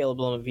Culpepper, Caleb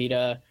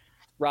Lomavita,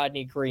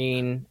 Rodney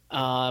Green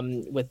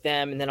with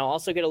them. And then I'll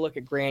also get a look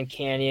at Grand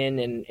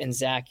Canyon and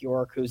Zach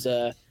York, who's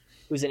an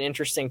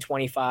interesting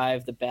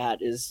 25. The bat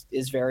is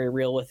very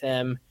real with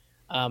him.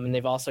 And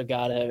they've also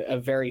got a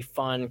very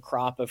fun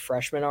crop of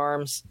freshman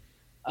arms.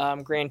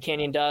 Grand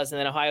Canyon does. And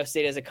then Ohio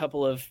State has a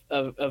couple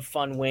of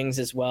fun wings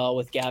as well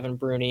with Gavin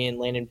Bruni and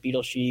Landon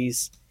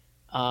Beetleshees.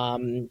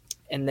 And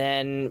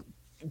then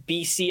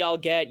BC I'll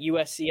get.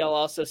 USC I'll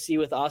also see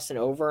with Austin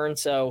Overn.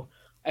 So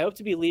I hope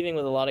to be leaving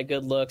with a lot of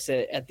good looks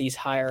at these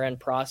higher end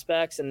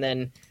prospects, and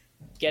then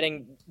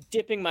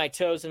dipping my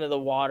toes into the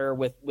water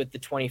with the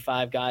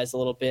 25 guys a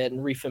little bit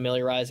and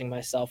refamiliarizing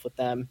myself with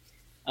them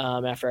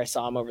after I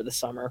saw them over the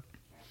summer.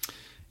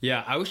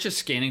 Yeah, I was just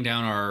scanning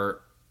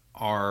down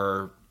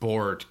our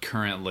board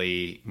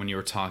currently when you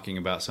were talking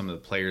about some of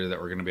the players that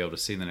we're going to be able to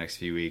see in the next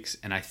few weeks.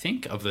 And I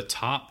think of the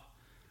top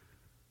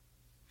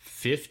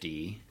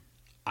 50,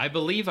 I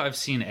believe I've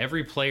seen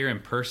every player in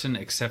person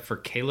except for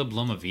Caleb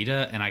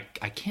Lomavita, and I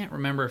can't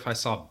remember if I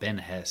saw Ben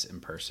Hess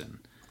in person.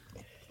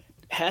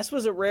 Hess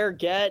was a rare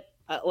get.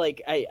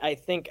 I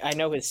think I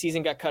know his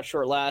season got cut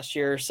short last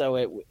year, so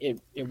it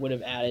would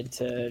have added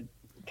to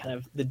kind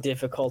of the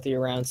difficulty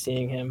around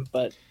seeing him.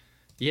 But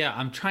yeah,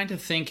 I'm trying to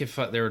think if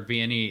there would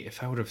be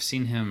if I would have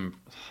seen him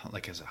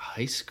like as a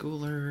high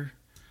schooler.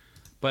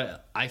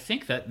 But I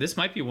think that this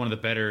might be one of the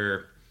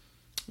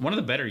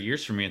better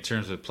years for me in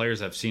terms of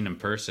players I've seen in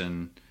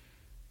person,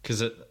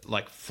 because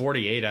like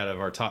 48 out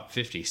of our top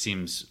 50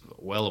 seems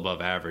well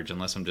above average,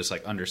 unless I'm just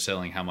like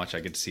underselling how much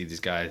I get to see these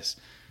guys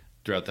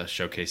throughout the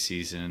showcase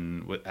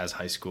season as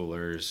high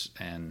schoolers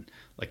and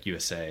like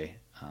USA.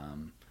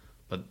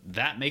 But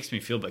that makes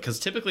me feel bad, because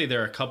typically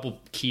there are a couple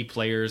key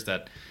players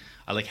that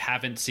I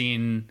haven't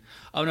seen.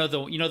 Oh no,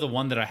 the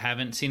one that I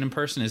haven't seen in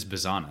person is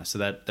Bazana. So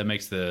that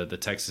makes the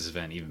Texas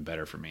event even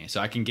better for me. So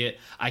I can get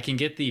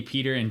the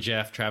Peter and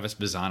Jeff Travis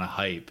Bazana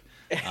hype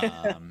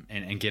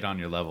and get on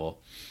your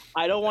level.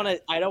 I don't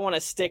want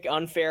to stick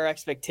unfair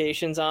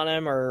expectations on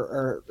him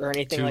or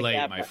anything Too like late,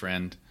 that. my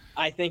friend.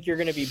 I think you're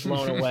going to be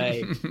blown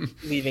away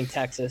leaving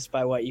Texas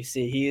by what you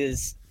see.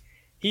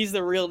 He's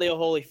the real deal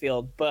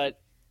Holyfield, but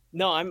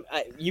no,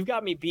 you've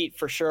got me beat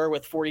for sure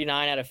with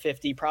 49 out of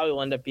 50. Probably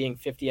will end up being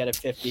 50 out of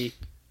 50.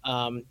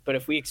 But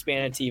if we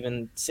expand it to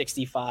even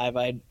 65,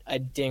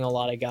 I'd ding a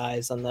lot of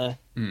guys on the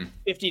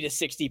 50 to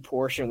 60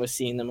 portion with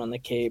seeing them on the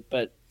Cape.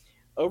 But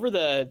over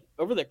the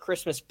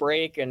Christmas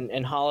break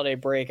and holiday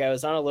break, I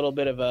was on a little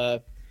bit of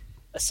a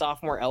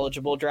sophomore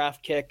eligible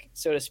draft kick,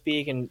 so to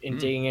speak, and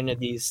digging into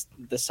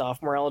the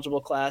sophomore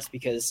eligible class,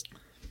 because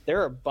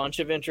there are a bunch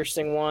of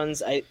interesting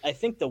ones. I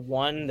think the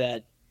one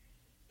that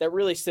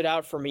really stood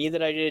out for me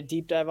that I did a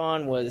deep dive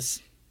on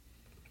was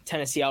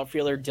Tennessee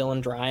outfielder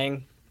Dylan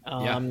Drying.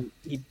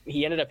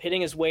 He ended up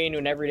hitting his way into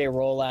an everyday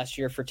role last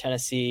year for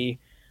Tennessee.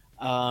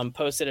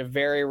 Posted a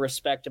very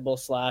respectable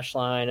slash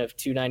line of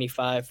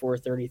 295,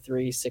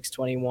 433,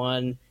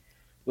 621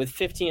 with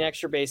 15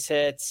 extra base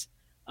hits,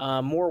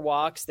 more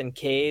walks than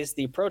Ks.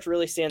 The approach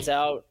really stands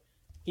out.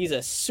 he's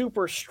a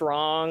super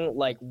strong,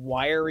 like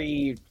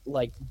wiry,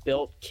 like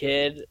built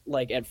kid,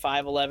 like at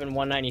 5'11",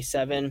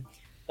 197.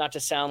 Not to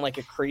sound like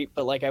a creep,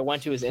 but like I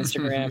went to his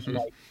Instagram and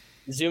like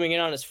zooming in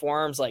on his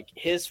forearms, like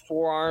his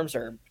forearms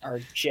are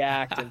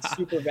jacked and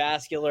super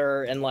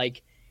vascular, and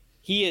like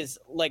he is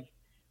like,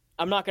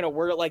 I'm not going to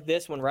word it like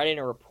this when writing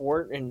a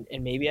report, and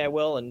maybe I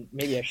will, and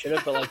maybe I should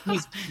have, but like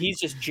he's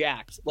just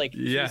jacked. Like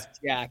he's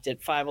jacked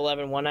at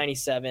 5'11",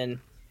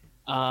 197.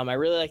 I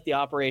really like the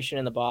operation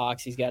in the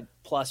box. He's got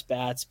plus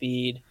bat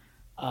speed.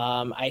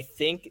 I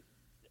think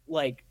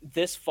like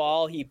this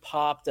fall he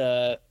popped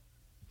a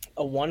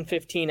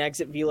 115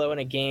 exit velo in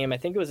a game. I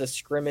think it was a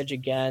scrimmage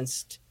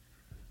against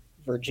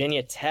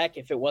Virginia Tech.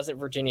 If it wasn't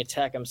Virginia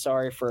Tech, I'm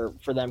sorry for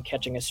them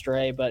catching a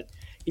stray, but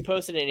he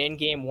posted an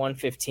in-game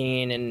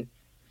 115, and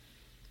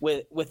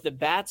with the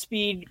bat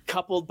speed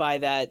coupled by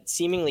that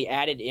seemingly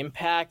added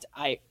impact,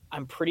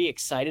 I'm pretty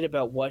excited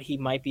about what he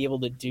might be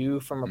able to do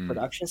from a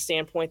production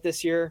standpoint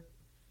this year.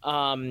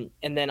 And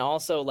then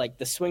also like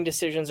the swing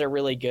decisions are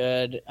really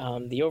good.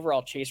 The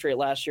overall chase rate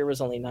last year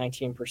was only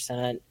 19%.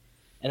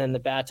 And then the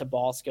bat to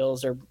ball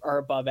skills are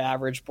above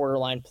average,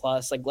 borderline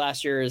plus. Like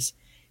last year's,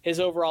 his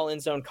overall in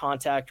zone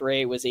contact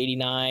rate was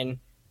 89.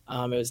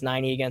 It was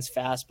 90 against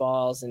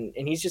fastballs, and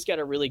he's just got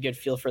a really good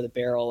feel for the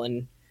barrel.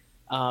 And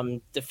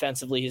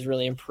defensively, he's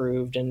really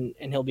improved, and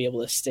he'll be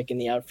able to stick in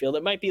the outfield.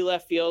 It might be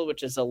left field,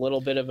 which is a little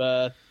bit of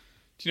a...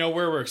 Do you know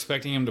where we're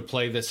expecting him to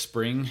play this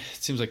spring?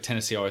 It seems like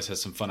Tennessee always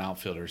has some fun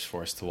outfielders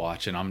for us to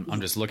watch, and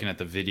I'm just looking at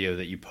the video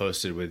that you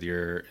posted with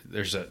your...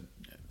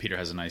 Peter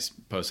has a nice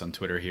post on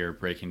Twitter here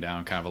breaking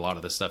down kind of a lot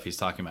of the stuff he's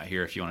talking about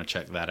here. If you want to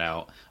check that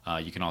out,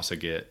 you can also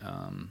get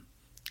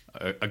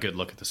a good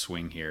look at the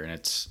swing here, and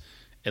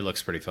it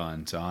looks pretty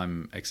fun. So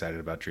I'm excited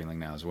about Dreamling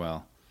now as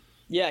well.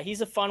 Yeah,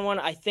 he's a fun one.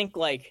 I think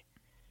like...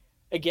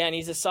 Again,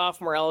 he's a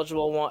sophomore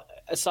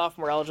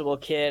eligible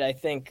kid. I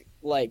think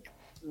like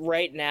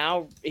right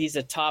now he's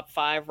a top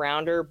 5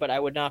 rounder, but I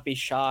would not be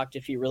shocked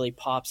if he really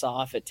pops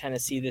off at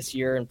Tennessee this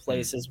year and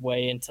plays his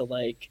way into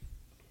like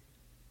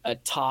a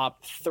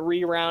top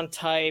 3 round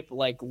type.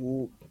 Like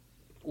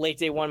late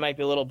day 1 might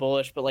be a little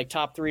bullish, but like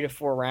top 3 to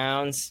 4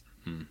 rounds,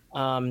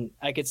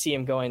 I could see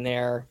him going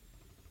there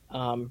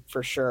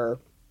for sure.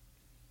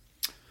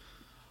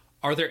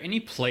 Are there any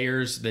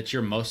players that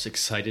you're most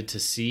excited to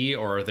see,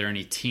 or are there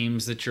any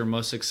teams that you're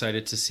most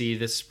excited to see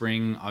this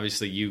spring?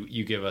 Obviously,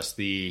 you give us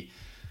the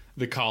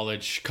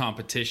college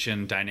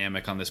competition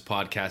dynamic on this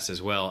podcast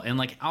as well. And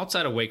like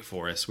outside of Wake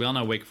Forest, we all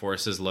know Wake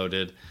Forest is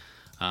loaded.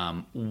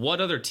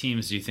 What other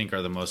teams do you think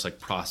are the most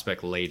like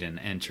prospect laden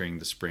entering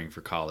the spring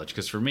for college?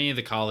 Because for me,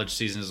 the college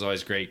season is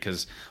always great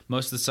because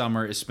most of the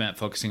summer is spent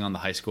focusing on the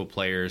high school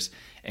players.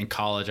 In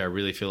college, I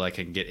really feel like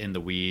I can get in the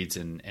weeds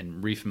and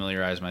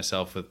refamiliarize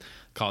myself with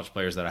college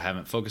players that I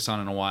haven't focused on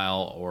in a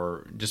while,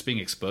 or just being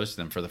exposed to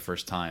them for the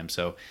first time.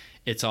 So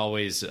it's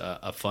always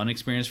a fun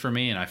experience for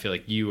me, and I feel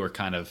like you are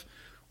kind of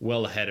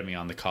well ahead of me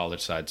on the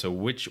college side. So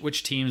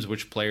which teams,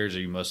 which players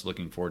are you most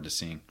looking forward to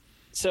seeing?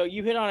 So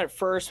you hit on it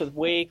first with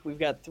Wake. We've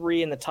got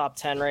 3 in the top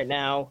 10 right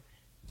now.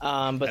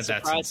 But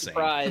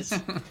surprise,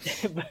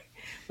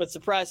 but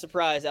surprise,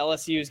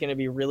 LSU is going to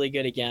be really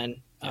good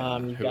again.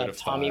 You've got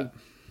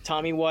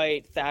Tommy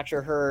White,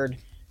 Thatcher Hurd,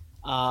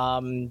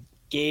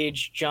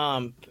 Gage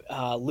Jump,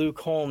 Luke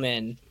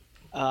Holman,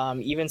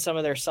 even some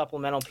of their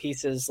supplemental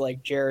pieces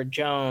like Jared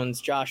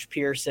Jones, Josh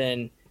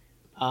Pearson.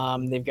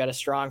 They've got a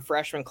strong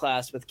freshman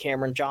class with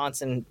Cameron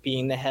Johnson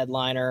being the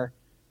headliner.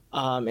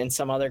 And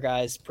some other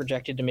guys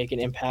projected to make an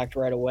impact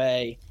right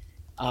away.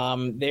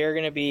 They're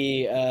going to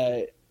be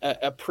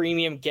a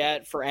premium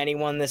get for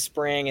anyone this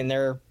spring, and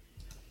they're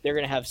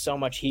going to have so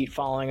much heat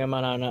following them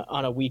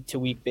on a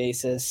week-to-week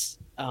basis.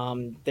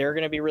 They're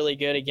going to be really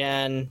good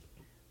again,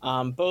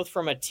 both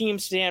from a team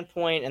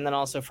standpoint and then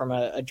also from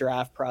a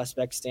draft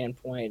prospect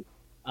standpoint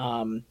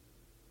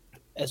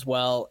as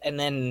well. And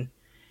then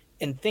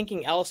in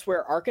thinking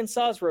elsewhere,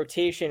 Arkansas's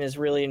rotation is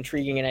really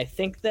intriguing, and I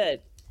think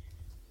that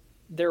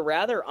they're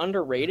rather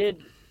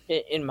underrated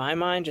in my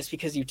mind, just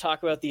because you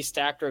talk about these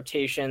stacked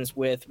rotations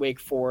with Wake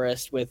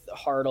Forest, with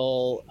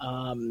Hartle,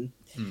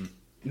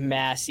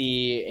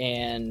 Massey,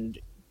 and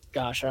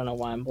gosh, I don't know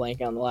why I'm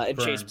blanking on the last.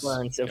 Chase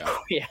Burns.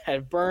 Yeah,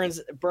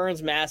 Burns,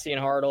 Massey,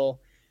 and Hartle.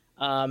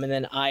 And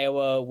then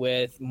Iowa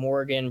with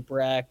Morgan,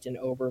 Brecht, and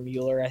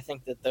Obermueller. I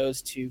think that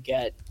those two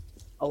get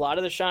a lot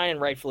of the shine, and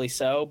rightfully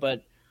so,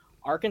 but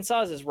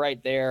Arkansas is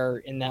right there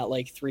in that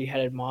like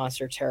 3-headed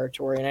monster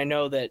territory. And I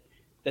know that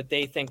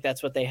they think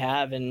that's what they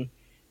have, and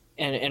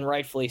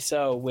rightfully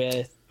so,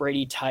 with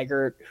Brady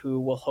Tigert, who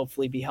will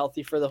hopefully be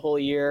healthy for the whole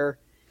year.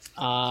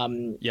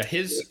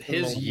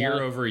 His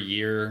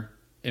year-over-year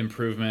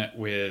improvement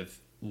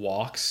with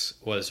walks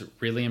was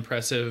really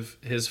impressive.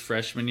 His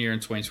freshman year in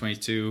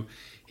 2022,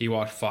 he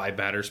walked 5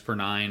 batters per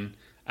 9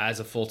 as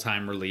a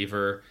full-time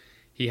reliever.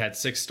 He had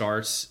 6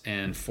 starts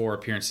and 4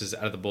 appearances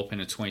out of the bullpen in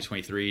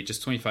 2023,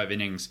 just 25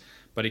 innings.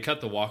 But he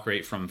cut the walk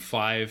rate from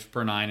 5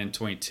 per 9 in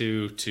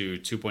 22 to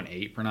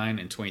 2.8 per 9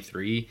 in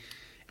 23.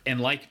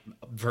 And like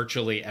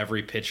virtually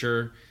every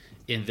pitcher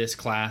in this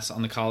class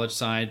on the college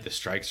side, the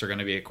strikes are going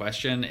to be a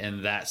question,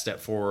 and that step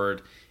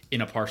forward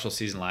in a partial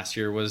season last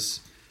year was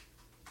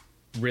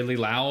really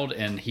loud,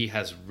 and he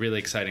has really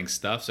exciting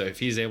stuff. So if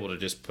he's able to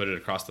just put it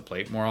across the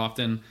plate more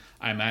often,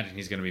 I imagine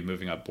he's going to be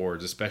moving up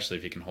boards, especially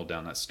if he can hold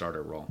down that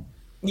starter role.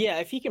 Yeah,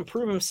 if he can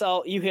prove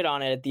himself, you hit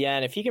on it at the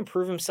end. If he can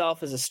prove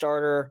himself as a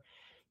starter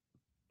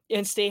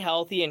and stay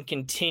healthy and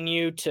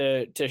continue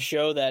to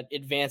show that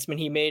advancement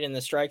he made in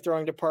the strike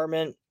throwing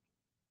department,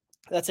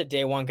 that's a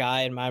day one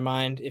guy in my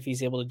mind if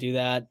he's able to do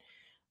that.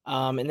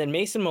 And then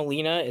Mason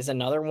Molina is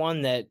another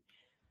one that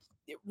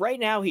right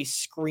now he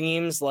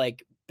screams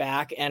like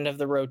back end of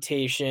the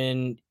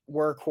rotation,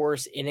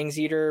 workhorse, innings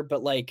eater,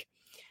 but like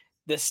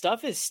the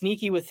stuff is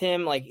sneaky with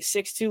him, like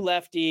 6'2"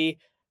 lefty,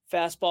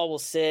 fastball will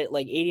sit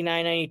like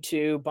 89,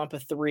 92, bump a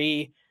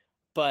 3,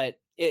 but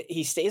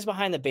he stays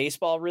behind the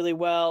baseball really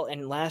well.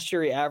 And last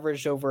year he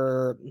averaged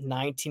over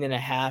 19 and a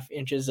half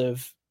inches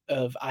of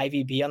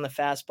IVB on the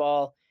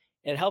fastball.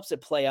 And it helps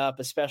it play up,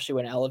 especially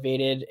when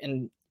elevated.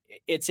 And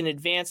it's an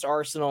advanced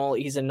arsenal.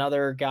 He's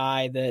another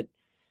guy that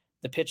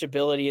the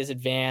pitchability is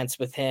advanced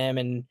with him.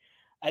 And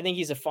I think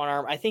he's a fun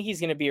arm. I think he's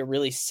going to be a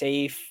really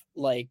safe,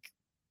 like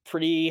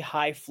pretty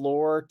high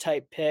floor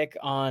type pick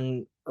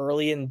on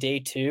early in day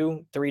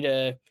 2, 3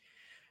 to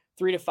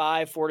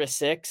 5, 4 to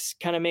 6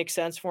 kind of makes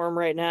sense for him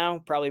right now.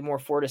 Probably more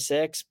 4 to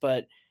 6,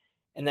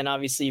 and then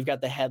obviously you've got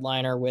the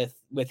headliner with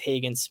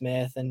Hagen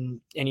Smith, and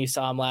you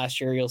saw him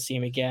last year. You'll see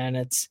him again.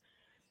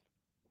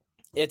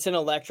 It's an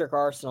electric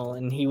arsenal,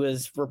 and he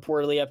was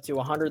reportedly up to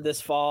 100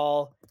 this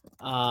fall.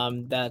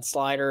 That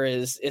slider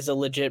is a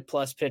legit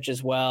plus pitch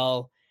as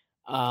well.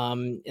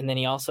 And then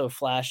he also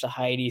flashed a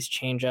Heidi's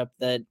changeup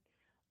that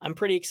I'm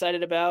pretty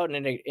excited about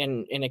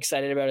and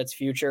excited about its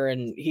future.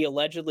 And he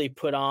allegedly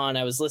put on,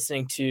 I was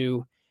listening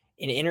to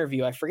an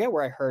interview. I forget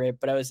where I heard it,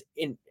 but I was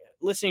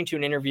listening to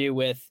an interview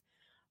with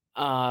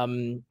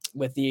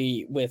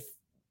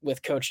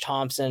Coach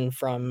Thompson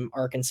from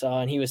Arkansas.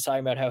 And he was talking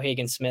about how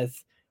Hagen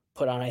Smith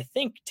put on, I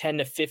think 10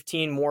 to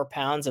 15 more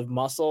pounds of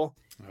muscle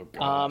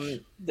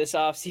this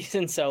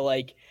offseason. So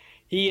like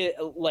he,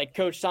 like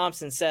Coach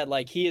Thompson said,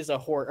 like he is a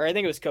horse, or I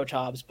think it was Coach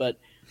Hobbs, but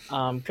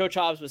Coach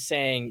Hobbs was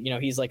saying,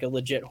 he's like a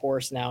legit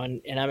horse now,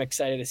 and I'm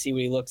excited to see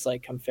what he looks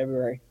like come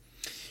February.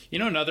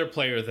 Another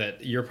player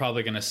that you're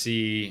probably going to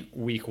see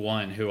week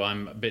 1, who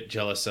I'm a bit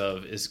jealous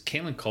of, is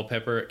Kalen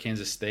Culpepper at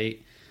Kansas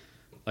State.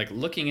 Like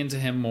looking into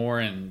him more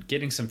and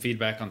getting some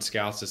feedback on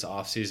scouts this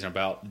offseason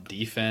about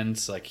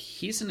defense, like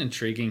he's an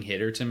intriguing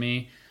hitter to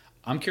me.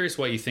 I'm curious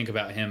what you think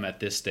about him at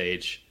this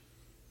stage.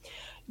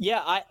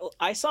 Yeah,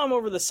 I saw him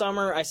over the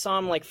summer. I saw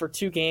him like for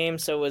 2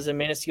 games, so it was a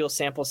minuscule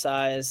sample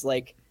size.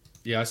 Like,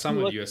 yeah, I saw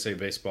him with USA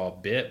Baseball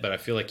a bit, but I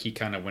feel like he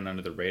kind of went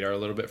under the radar a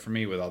little bit for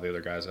me with all the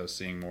other guys I was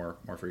seeing more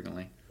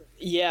frequently.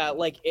 Yeah,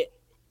 like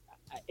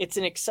it's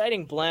an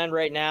exciting blend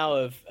right now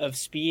of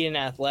speed and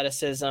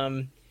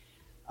athleticism.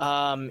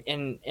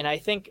 And I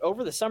think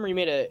over the summer he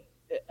made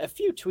a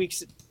few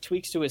tweaks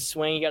to his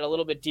swing. He got a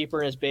little bit deeper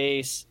in his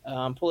base,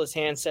 pulled his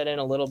handset in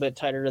a little bit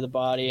tighter to the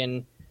body,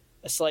 and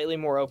a slightly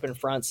more open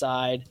front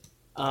side.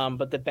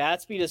 But the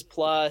bat speed is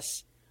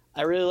plus.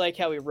 I really like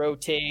how he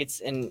rotates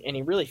and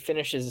he really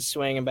finishes his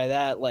swing. And by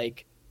that,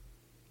 like,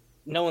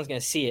 no one's going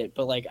to see it,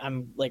 but like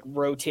I'm like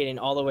rotating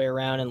all the way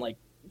around and like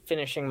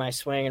finishing my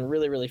swing and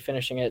really, really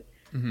finishing it.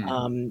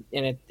 Mm-hmm.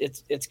 And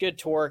it's good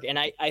torque. And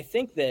I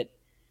think that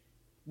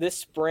this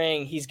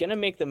spring he's going to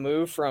make the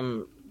move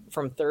from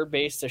third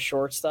base to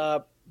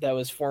shortstop that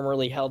was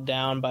formerly held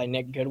down by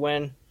Nick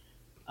Goodwin,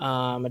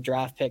 a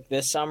draft pick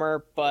this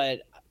summer.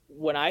 But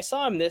when I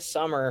saw him this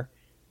summer,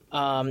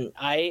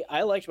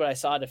 I liked what I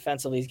saw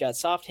defensively. He's got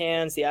soft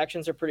hands. The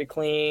actions are pretty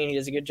clean. He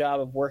does a good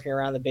job of working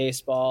around the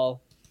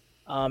baseball.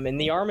 And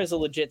the arm is a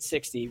legit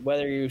 60,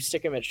 whether you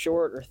stick him at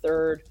short or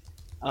third.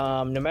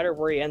 No matter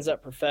where he ends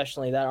up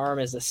professionally, that arm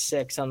is a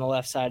 6 on the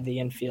left side of the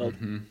infield.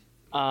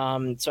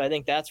 Mm-hmm. So I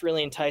think that's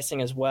really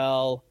enticing as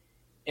well.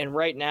 And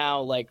right now,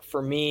 like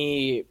for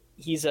me,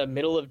 he's a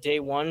middle of day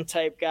 1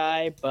 type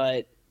guy,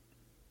 but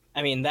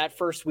I mean, that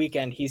first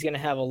weekend, he's going to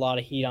have a lot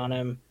of heat on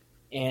him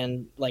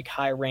and like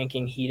high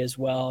ranking heat as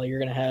well. You're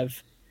going to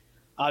have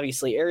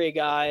obviously area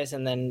guys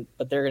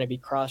but they're going to be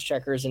cross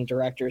checkers and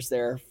directors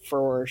there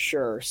for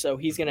sure. So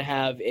he's going to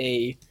have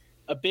a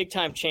big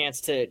time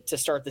chance to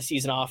start the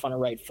season off on the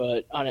right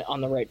foot.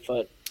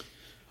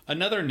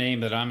 Another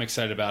name that I'm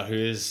excited about, who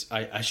is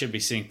I should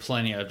be seeing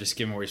plenty of just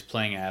given where he's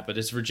playing at, but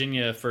it's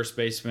Virginia first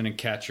baseman and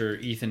catcher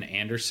Ethan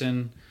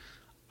Anderson.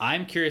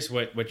 I'm curious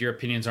what your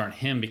opinions are on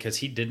him, because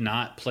he did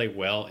not play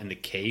well in the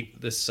Cape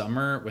this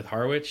summer with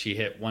Harwich. He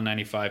hit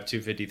 195,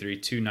 253,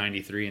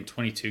 293 in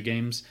 22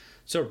 games.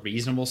 So a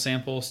reasonable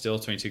sample. Still,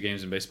 22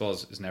 games in baseball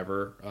is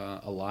never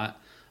a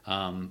lot.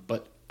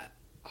 But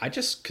I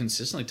just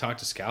consistently talk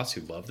to scouts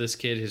who love this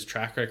kid. His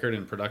track record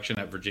and production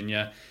at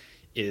Virginia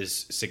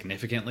is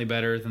significantly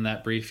better than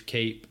that brief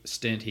Cape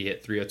stint. He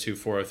hit 302,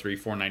 403,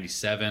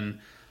 497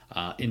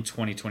 in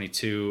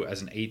 2022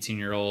 as an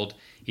 18-year-old.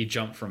 He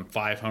jumped from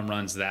 5 home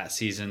runs that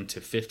season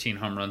to 15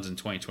 home runs in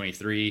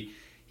 2023.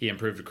 He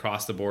improved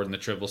across the board in the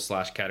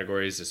triple/slash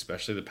categories,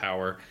 especially the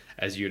power,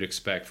 as you'd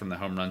expect from the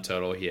home run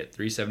total. He hit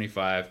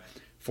 375,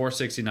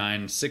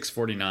 469,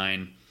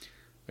 649.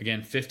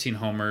 Again, 15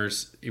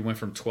 homers. He went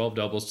from 12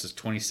 doubles to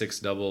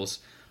 26 doubles.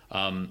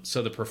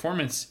 So the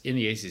performance in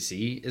the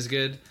ACC is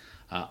good.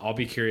 I'll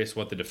be curious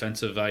what the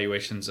defensive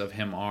evaluations of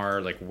him are,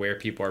 like where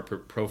people are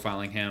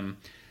profiling him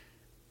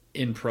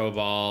in pro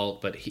ball.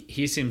 But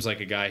he seems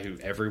like a guy who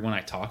everyone I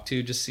talk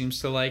to just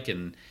seems to like.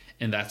 And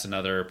that's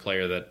another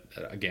player that,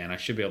 again, I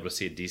should be able to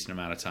see a decent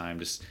amount of time,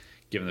 just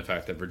given the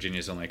fact that Virginia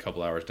is only a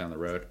couple hours down the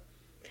road.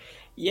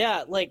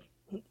 Yeah, like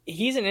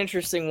he's an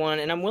interesting one,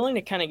 and I'm willing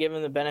to kind of give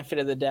him the benefit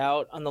of the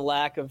doubt on the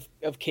lack of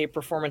Cape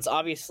performance.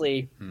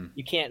 Obviously,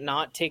 you can't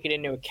not take it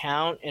into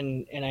account,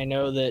 and I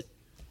know that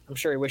I'm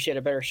sure he wished he had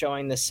a better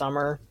showing this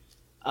summer,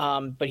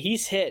 but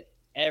he's hit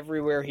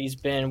everywhere he's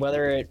been,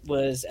 whether it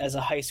was as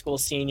a high school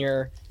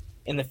senior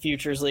in the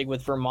Futures League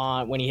with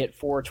Vermont when he hit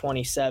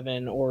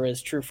 427, or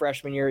his true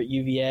freshman year at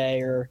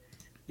UVA, or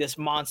this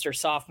monster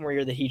sophomore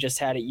year that he just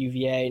had at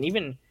UVA,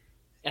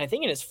 and I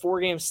think in his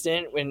 4-game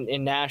stint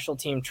in national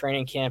team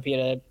training camp, he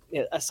had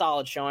a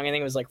solid showing. I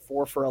think it was like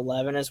 4 for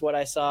 11 is what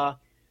I saw.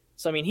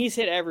 So, I mean, he's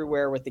hit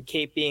everywhere, with the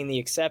Cape being the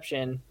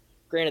exception.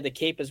 Granted, the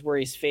Cape is where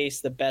he's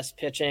faced the best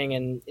pitching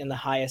and the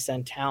highest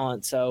end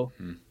talent. So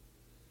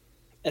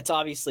it's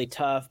obviously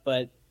tough.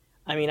 But,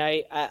 I mean,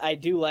 I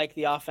do like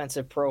the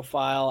offensive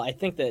profile. I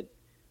think that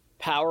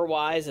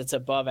power-wise, it's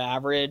above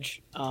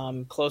average,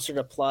 closer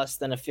to plus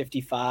than a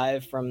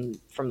 55 from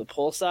the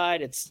pull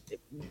side.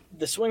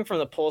 The swing from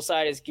the pull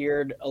side is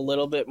geared a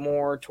little bit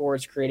more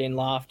towards creating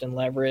loft and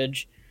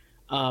leverage,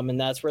 and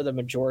that's where the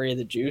majority of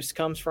the juice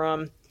comes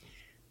from.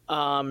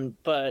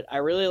 But I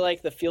really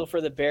like the feel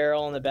for the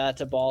barrel and the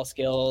bat-to-ball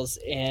skills,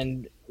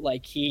 and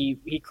like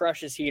he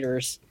crushes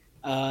heaters.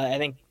 I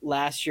think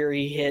last year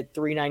he hit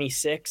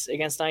 396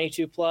 against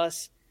 92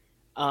 plus,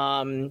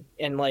 and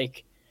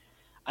like,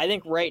 I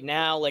think right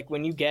now, like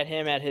when you get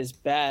him at his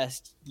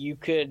best, you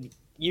could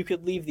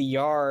leave the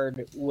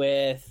yard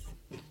with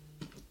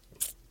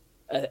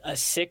a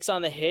 6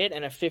 on the hit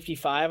and a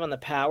 55 on the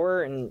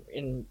power, and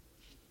in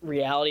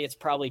reality, it's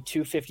probably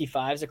 2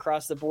 55s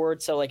across the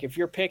board. So, like, if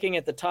you're picking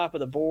at the top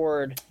of the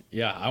board,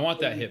 yeah, I want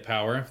that hit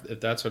power.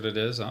 If that's what it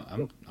is,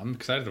 I'm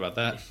excited about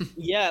that.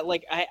 Yeah,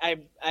 like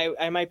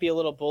I might be a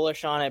little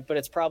bullish on it, but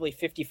it's probably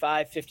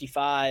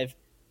 55-55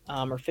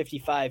 or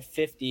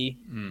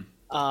 55-50.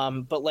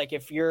 But like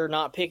if you're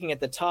not picking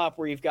at the top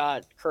where you've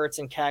got Kurtz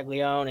and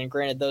Caglione, and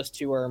granted those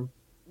two are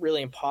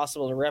really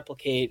impossible to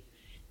replicate,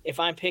 if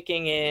I'm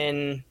picking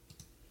in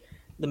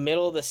the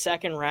middle of the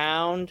second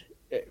round,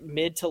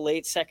 mid to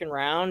late second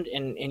round,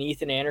 and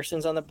Ethan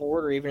Anderson's on the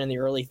board, or even in the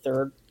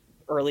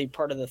early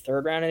part of the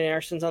third round and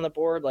Anderson's on the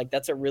board, like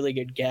that's a really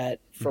good get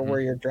for where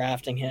you're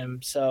drafting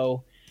him.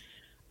 So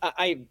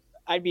I'd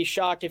be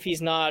shocked if he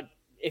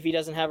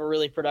doesn't have a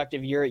really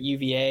productive year at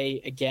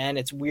UVA. Again,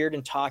 it's weird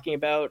in talking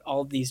about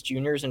all of these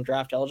juniors and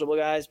draft eligible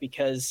guys,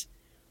 because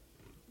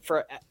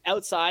for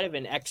outside of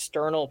an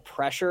external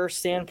pressure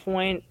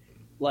standpoint,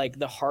 like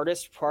the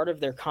hardest part of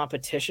their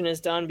competition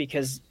is done,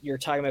 because you're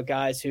talking about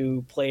guys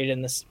who played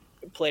on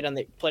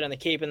the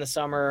Cape in the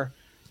summer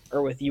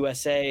or with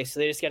USA. So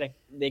they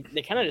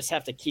kind of just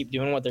have to keep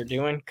doing what they're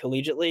doing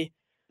collegiately.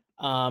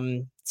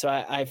 So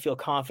I feel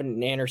confident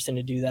in Anderson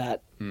to do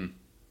that.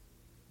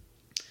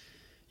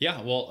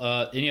 Yeah,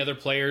 well, any other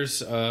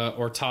players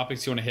or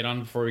topics you want to hit on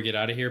before we get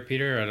out of here,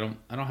 Peter?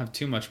 I don't have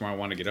too much more I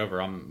want to get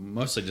over. I'm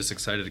mostly just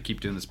excited to keep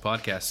doing this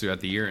podcast throughout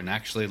the year and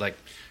actually like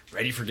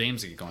ready for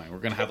games to get going. We're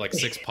gonna have like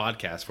 6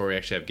 podcasts before we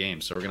actually have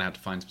games, so we're gonna have to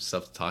find some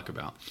stuff to talk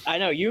about. I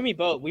know, you and me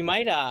both. We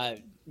might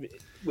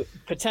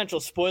potential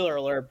spoiler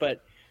alert,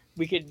 but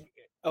we could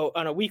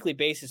on a weekly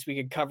basis we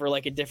could cover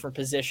like a different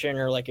position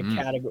or like a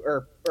category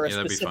or a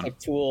specific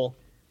tool,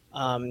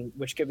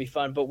 which could be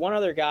fun. But one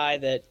other guy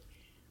that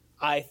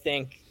I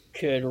think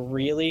could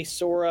really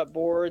soar up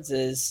boards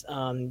is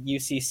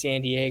UC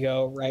San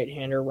Diego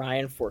right-hander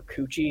Ryan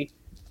Forcucci.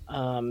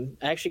 I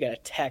actually got a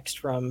text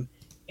from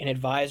an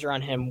advisor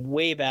on him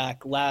way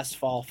back last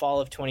fall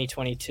of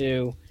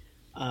 2022,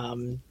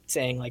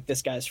 saying like,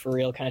 this guy's for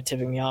real, kind of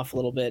tipping me off a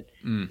little bit.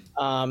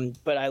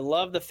 But I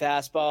love the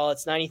fastball.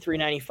 It's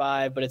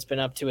 93-95, but it's been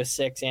up to a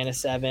 6 and a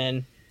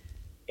 7.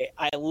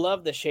 I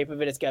love the shape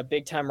of it. It's got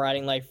big time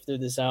riding life through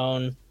the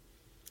zone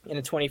and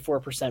a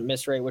 24%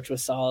 miss rate, which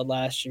was solid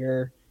last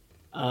year.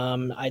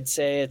 I'd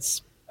say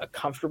it's a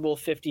comfortable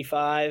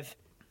 55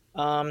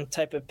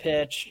 type of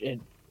pitch.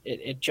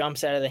 It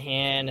jumps out of the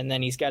hand, and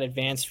then he's got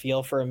advanced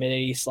feel for a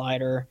mid-80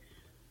 slider.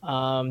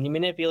 He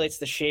manipulates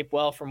the shape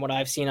well from what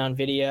I've seen on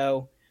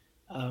video.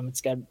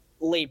 It's got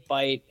late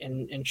bite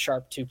and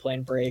sharp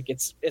 2-plane break.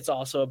 It's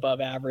also above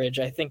average.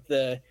 I think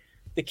the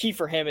key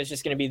for him is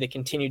just going to be the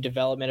continued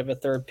development of a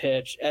third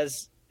pitch,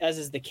 as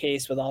is the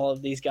case with all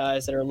of these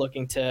guys that are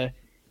looking to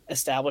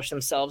establish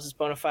themselves as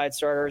bona fide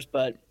starters.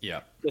 But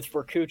yeah, with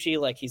Forcucci,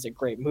 like, he's a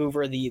great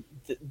mover. The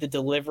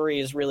delivery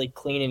is really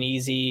clean and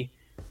easy,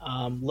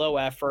 low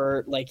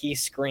effort. Like, he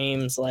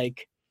screams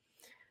like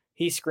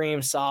he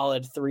screams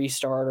solid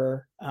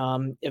 3-starter.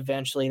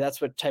 Eventually,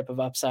 that's what type of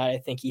upside I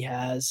think he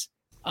has.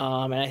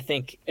 And I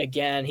think,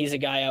 again, he's a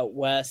guy out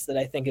west that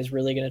I think is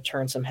really going to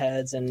turn some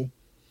heads. And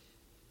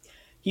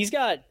he's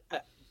got,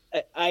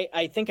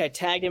 I think I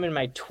tagged him in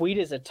my tweet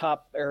as a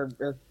top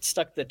or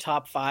stuck the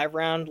top 5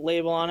 round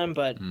label on him.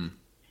 But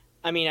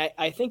I mean,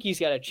 I think he's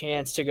got a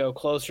chance to go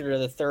closer to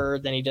the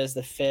 3rd than he does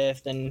the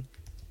 5th, and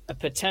a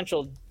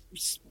potential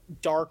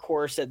dark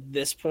horse at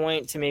this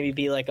point to maybe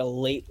be like a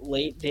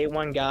late day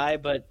 1 guy.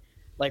 But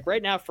like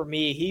right now for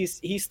me, he's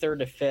 3rd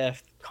to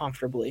 5th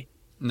comfortably.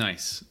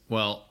 Nice.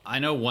 Well, I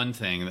know one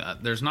thing.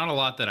 There's not a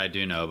lot that I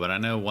do know, but I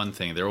know one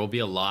thing. There will be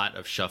a lot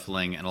of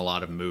shuffling and a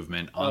lot of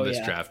movement on this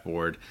draft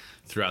board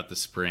throughout the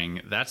spring.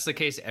 That's the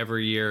case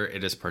every year.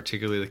 It is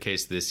particularly the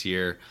case this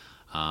year.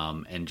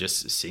 And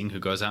just seeing who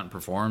goes out and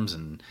performs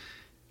and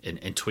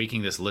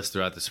tweaking this list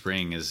throughout the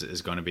spring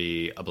is going to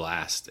be a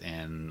blast.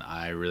 And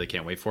I really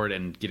can't wait for it.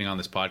 And getting on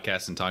this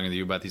podcast and talking to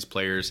you about these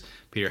players,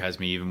 Peter,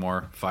 has me even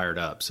more fired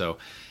up. So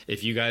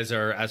if you guys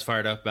are as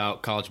fired up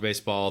about college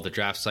baseball, the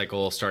draft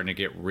cycle starting to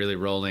get really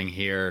rolling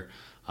here,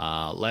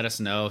 let us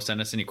know.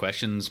 Send us any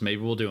questions.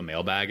 Maybe we'll do a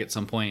mailbag at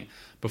some point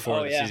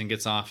before the season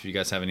gets off. If you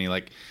guys have any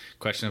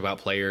questions about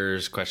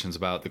players, questions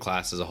about the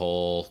class as a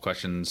whole,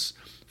 questions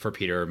for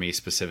Peter or me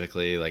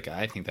specifically,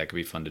 I think that could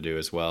be fun to do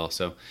as well.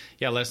 So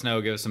yeah, let us know,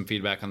 give us some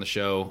feedback on the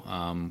show.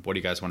 What do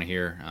you guys want to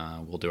hear?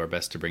 We'll do our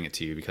best to bring it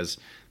to you because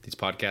these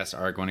podcasts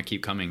are going to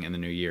keep coming in the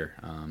new year.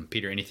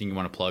 Peter, anything you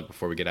want to plug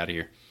before we get out of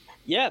here?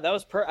 Yeah, that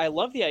was I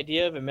love the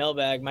idea of a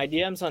mailbag. My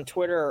DMs on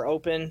Twitter are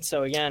open,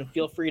 so again,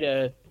 feel free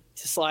to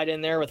slide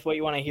in there with what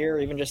you want to hear, or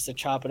even just to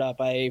chop it up.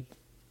 I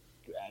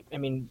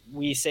mean,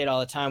 we say it all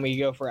the time. We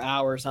go for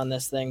hours on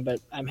this thing, but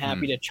I'm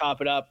happy to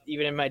chop it up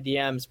even in my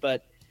DMs.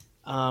 But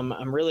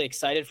I'm really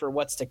excited for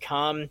what's to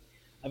come.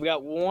 I've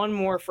got one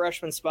more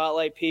freshman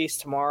spotlight piece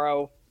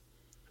tomorrow.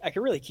 I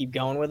could really keep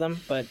going with them,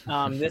 but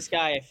this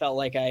guy I felt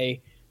like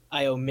I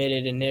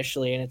omitted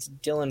initially, and it's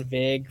Dylan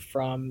Vig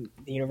from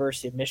the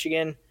University of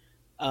Michigan.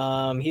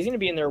 He's going to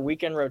be in their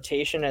weekend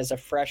rotation as a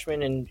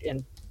freshman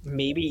and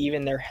maybe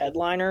even their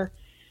headliner.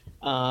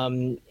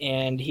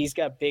 And he's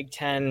got Big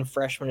Ten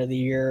Freshman of the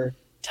Year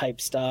type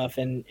stuff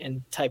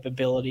and type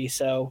ability.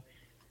 So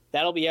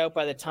that'll be out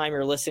by the time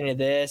you're listening to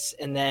this.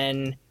 And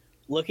then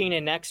looking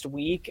at next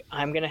week,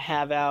 I'm going to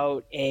have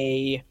out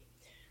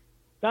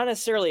not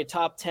necessarily a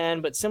top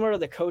 10, but similar to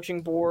the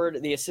coaching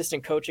board, the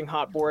assistant coaching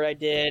hot board I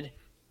did,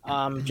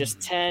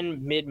 just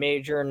 10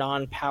 mid-major,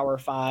 non-power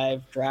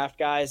 5 draft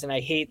guys. And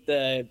I hate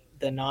the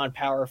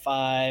non-power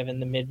 5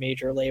 and the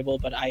mid-major label,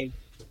 but I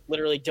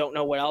literally don't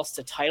know what else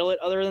to title it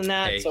other than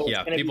that. Hey, so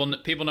yeah,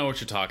 people know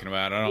what you're talking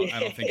about. I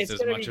don't think it's as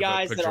much of a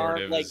pejorative that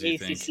aren't like as you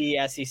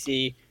ACC, think.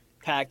 SEC,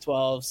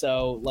 Pac-12.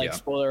 So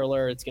spoiler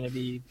alert, it's going to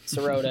be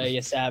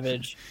Sirota,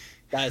 Savage,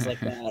 guys like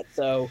that.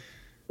 So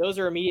those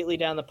are immediately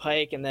down the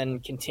pike, and then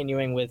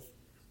continuing with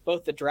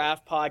both the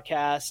draft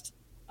podcast,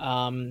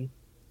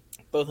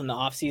 both in the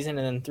off season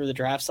and then through the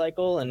draft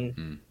cycle,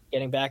 and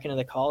getting back into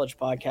the college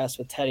podcast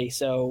with Teddy.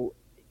 So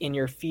in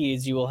your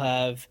feeds, you will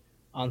have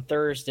on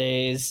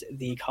Thursdays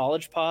the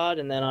college pod,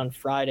 and then on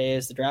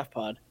Fridays the draft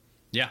pod.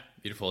 Yeah,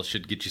 beautiful. It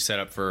should get you set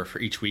up for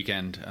each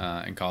weekend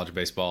in college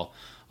baseball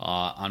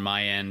on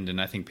my end,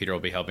 and I think Peter will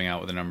be helping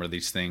out with a number of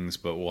these things,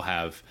 but we'll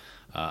have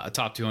a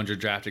top 200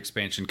 draft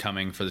expansion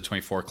coming for the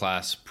 24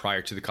 class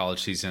prior to the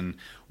college season.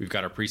 We've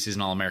got our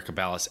preseason All-America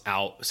ballots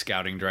out.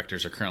 Scouting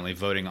directors are currently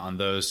voting on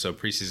those, so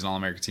preseason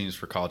All-America teams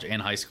for college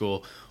and high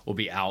school will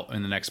be out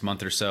in the next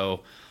month or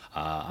so.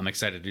 I'm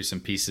excited to do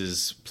some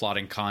pieces,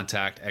 plotting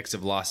contact,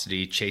 exit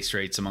velocity, chase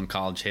rates among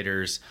college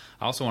hitters.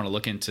 I also want to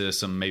look into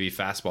some maybe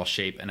fastball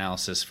shape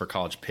analysis for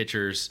college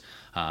pitchers.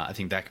 I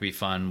think that could be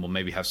fun. We'll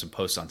maybe have some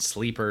posts on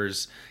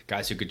sleepers,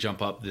 guys who could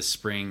jump up this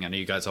spring. I know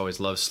you guys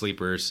always love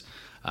sleepers.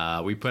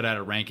 We put out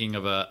a ranking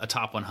of a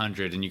top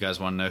 100, and you guys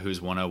want to know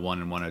who's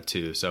 101 and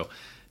 102. So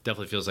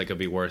definitely feels like it'll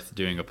be worth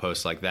doing a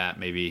post like that.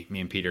 Maybe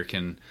me and Peter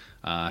can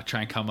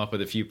try and come up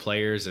with a few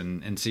players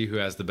and see who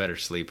has the better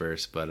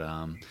sleepers. But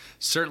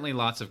certainly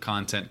lots of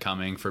content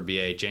coming for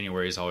BA.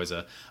 January is always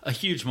a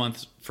huge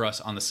month for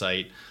us on the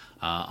site,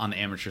 on the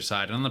amateur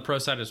side and on the pro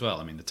side as well.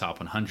 I mean, the top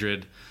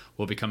 100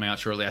 will be coming out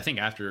shortly. I think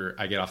after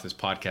I get off this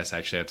podcast,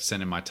 actually, I have to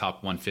send in my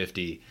top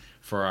 150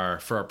 for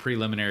our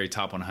preliminary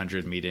top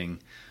 100 meeting.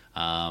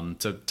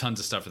 So tons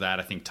of stuff for that.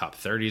 I think top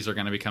 30s are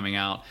going to be coming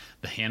out.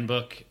 The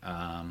handbook,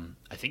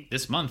 I think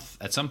this month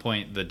at some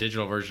point, the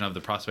digital version of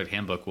the prospect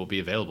handbook will be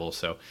available.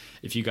 So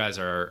if you guys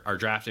are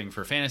drafting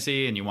for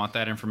fantasy and you want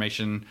that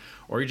information,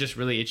 or you're just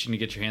really itching to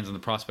get your hands on the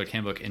prospect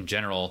handbook in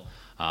general,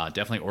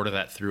 definitely order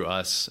that through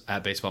us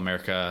at Baseball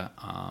America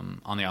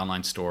on the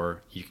online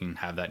store. You can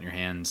have that in your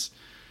hands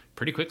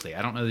pretty quickly.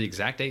 I don't know the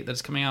exact date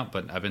that's coming out,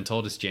 but I've been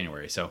told it's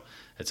January. So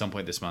at some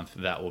point this month,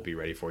 that will be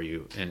ready for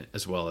you, and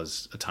as well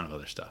as a ton of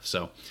other stuff.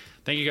 So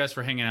thank you guys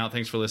for hanging out.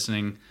 Thanks for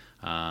listening.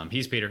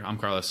 He's Peter. I'm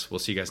Carlos. We'll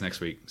see you guys next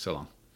week. So long.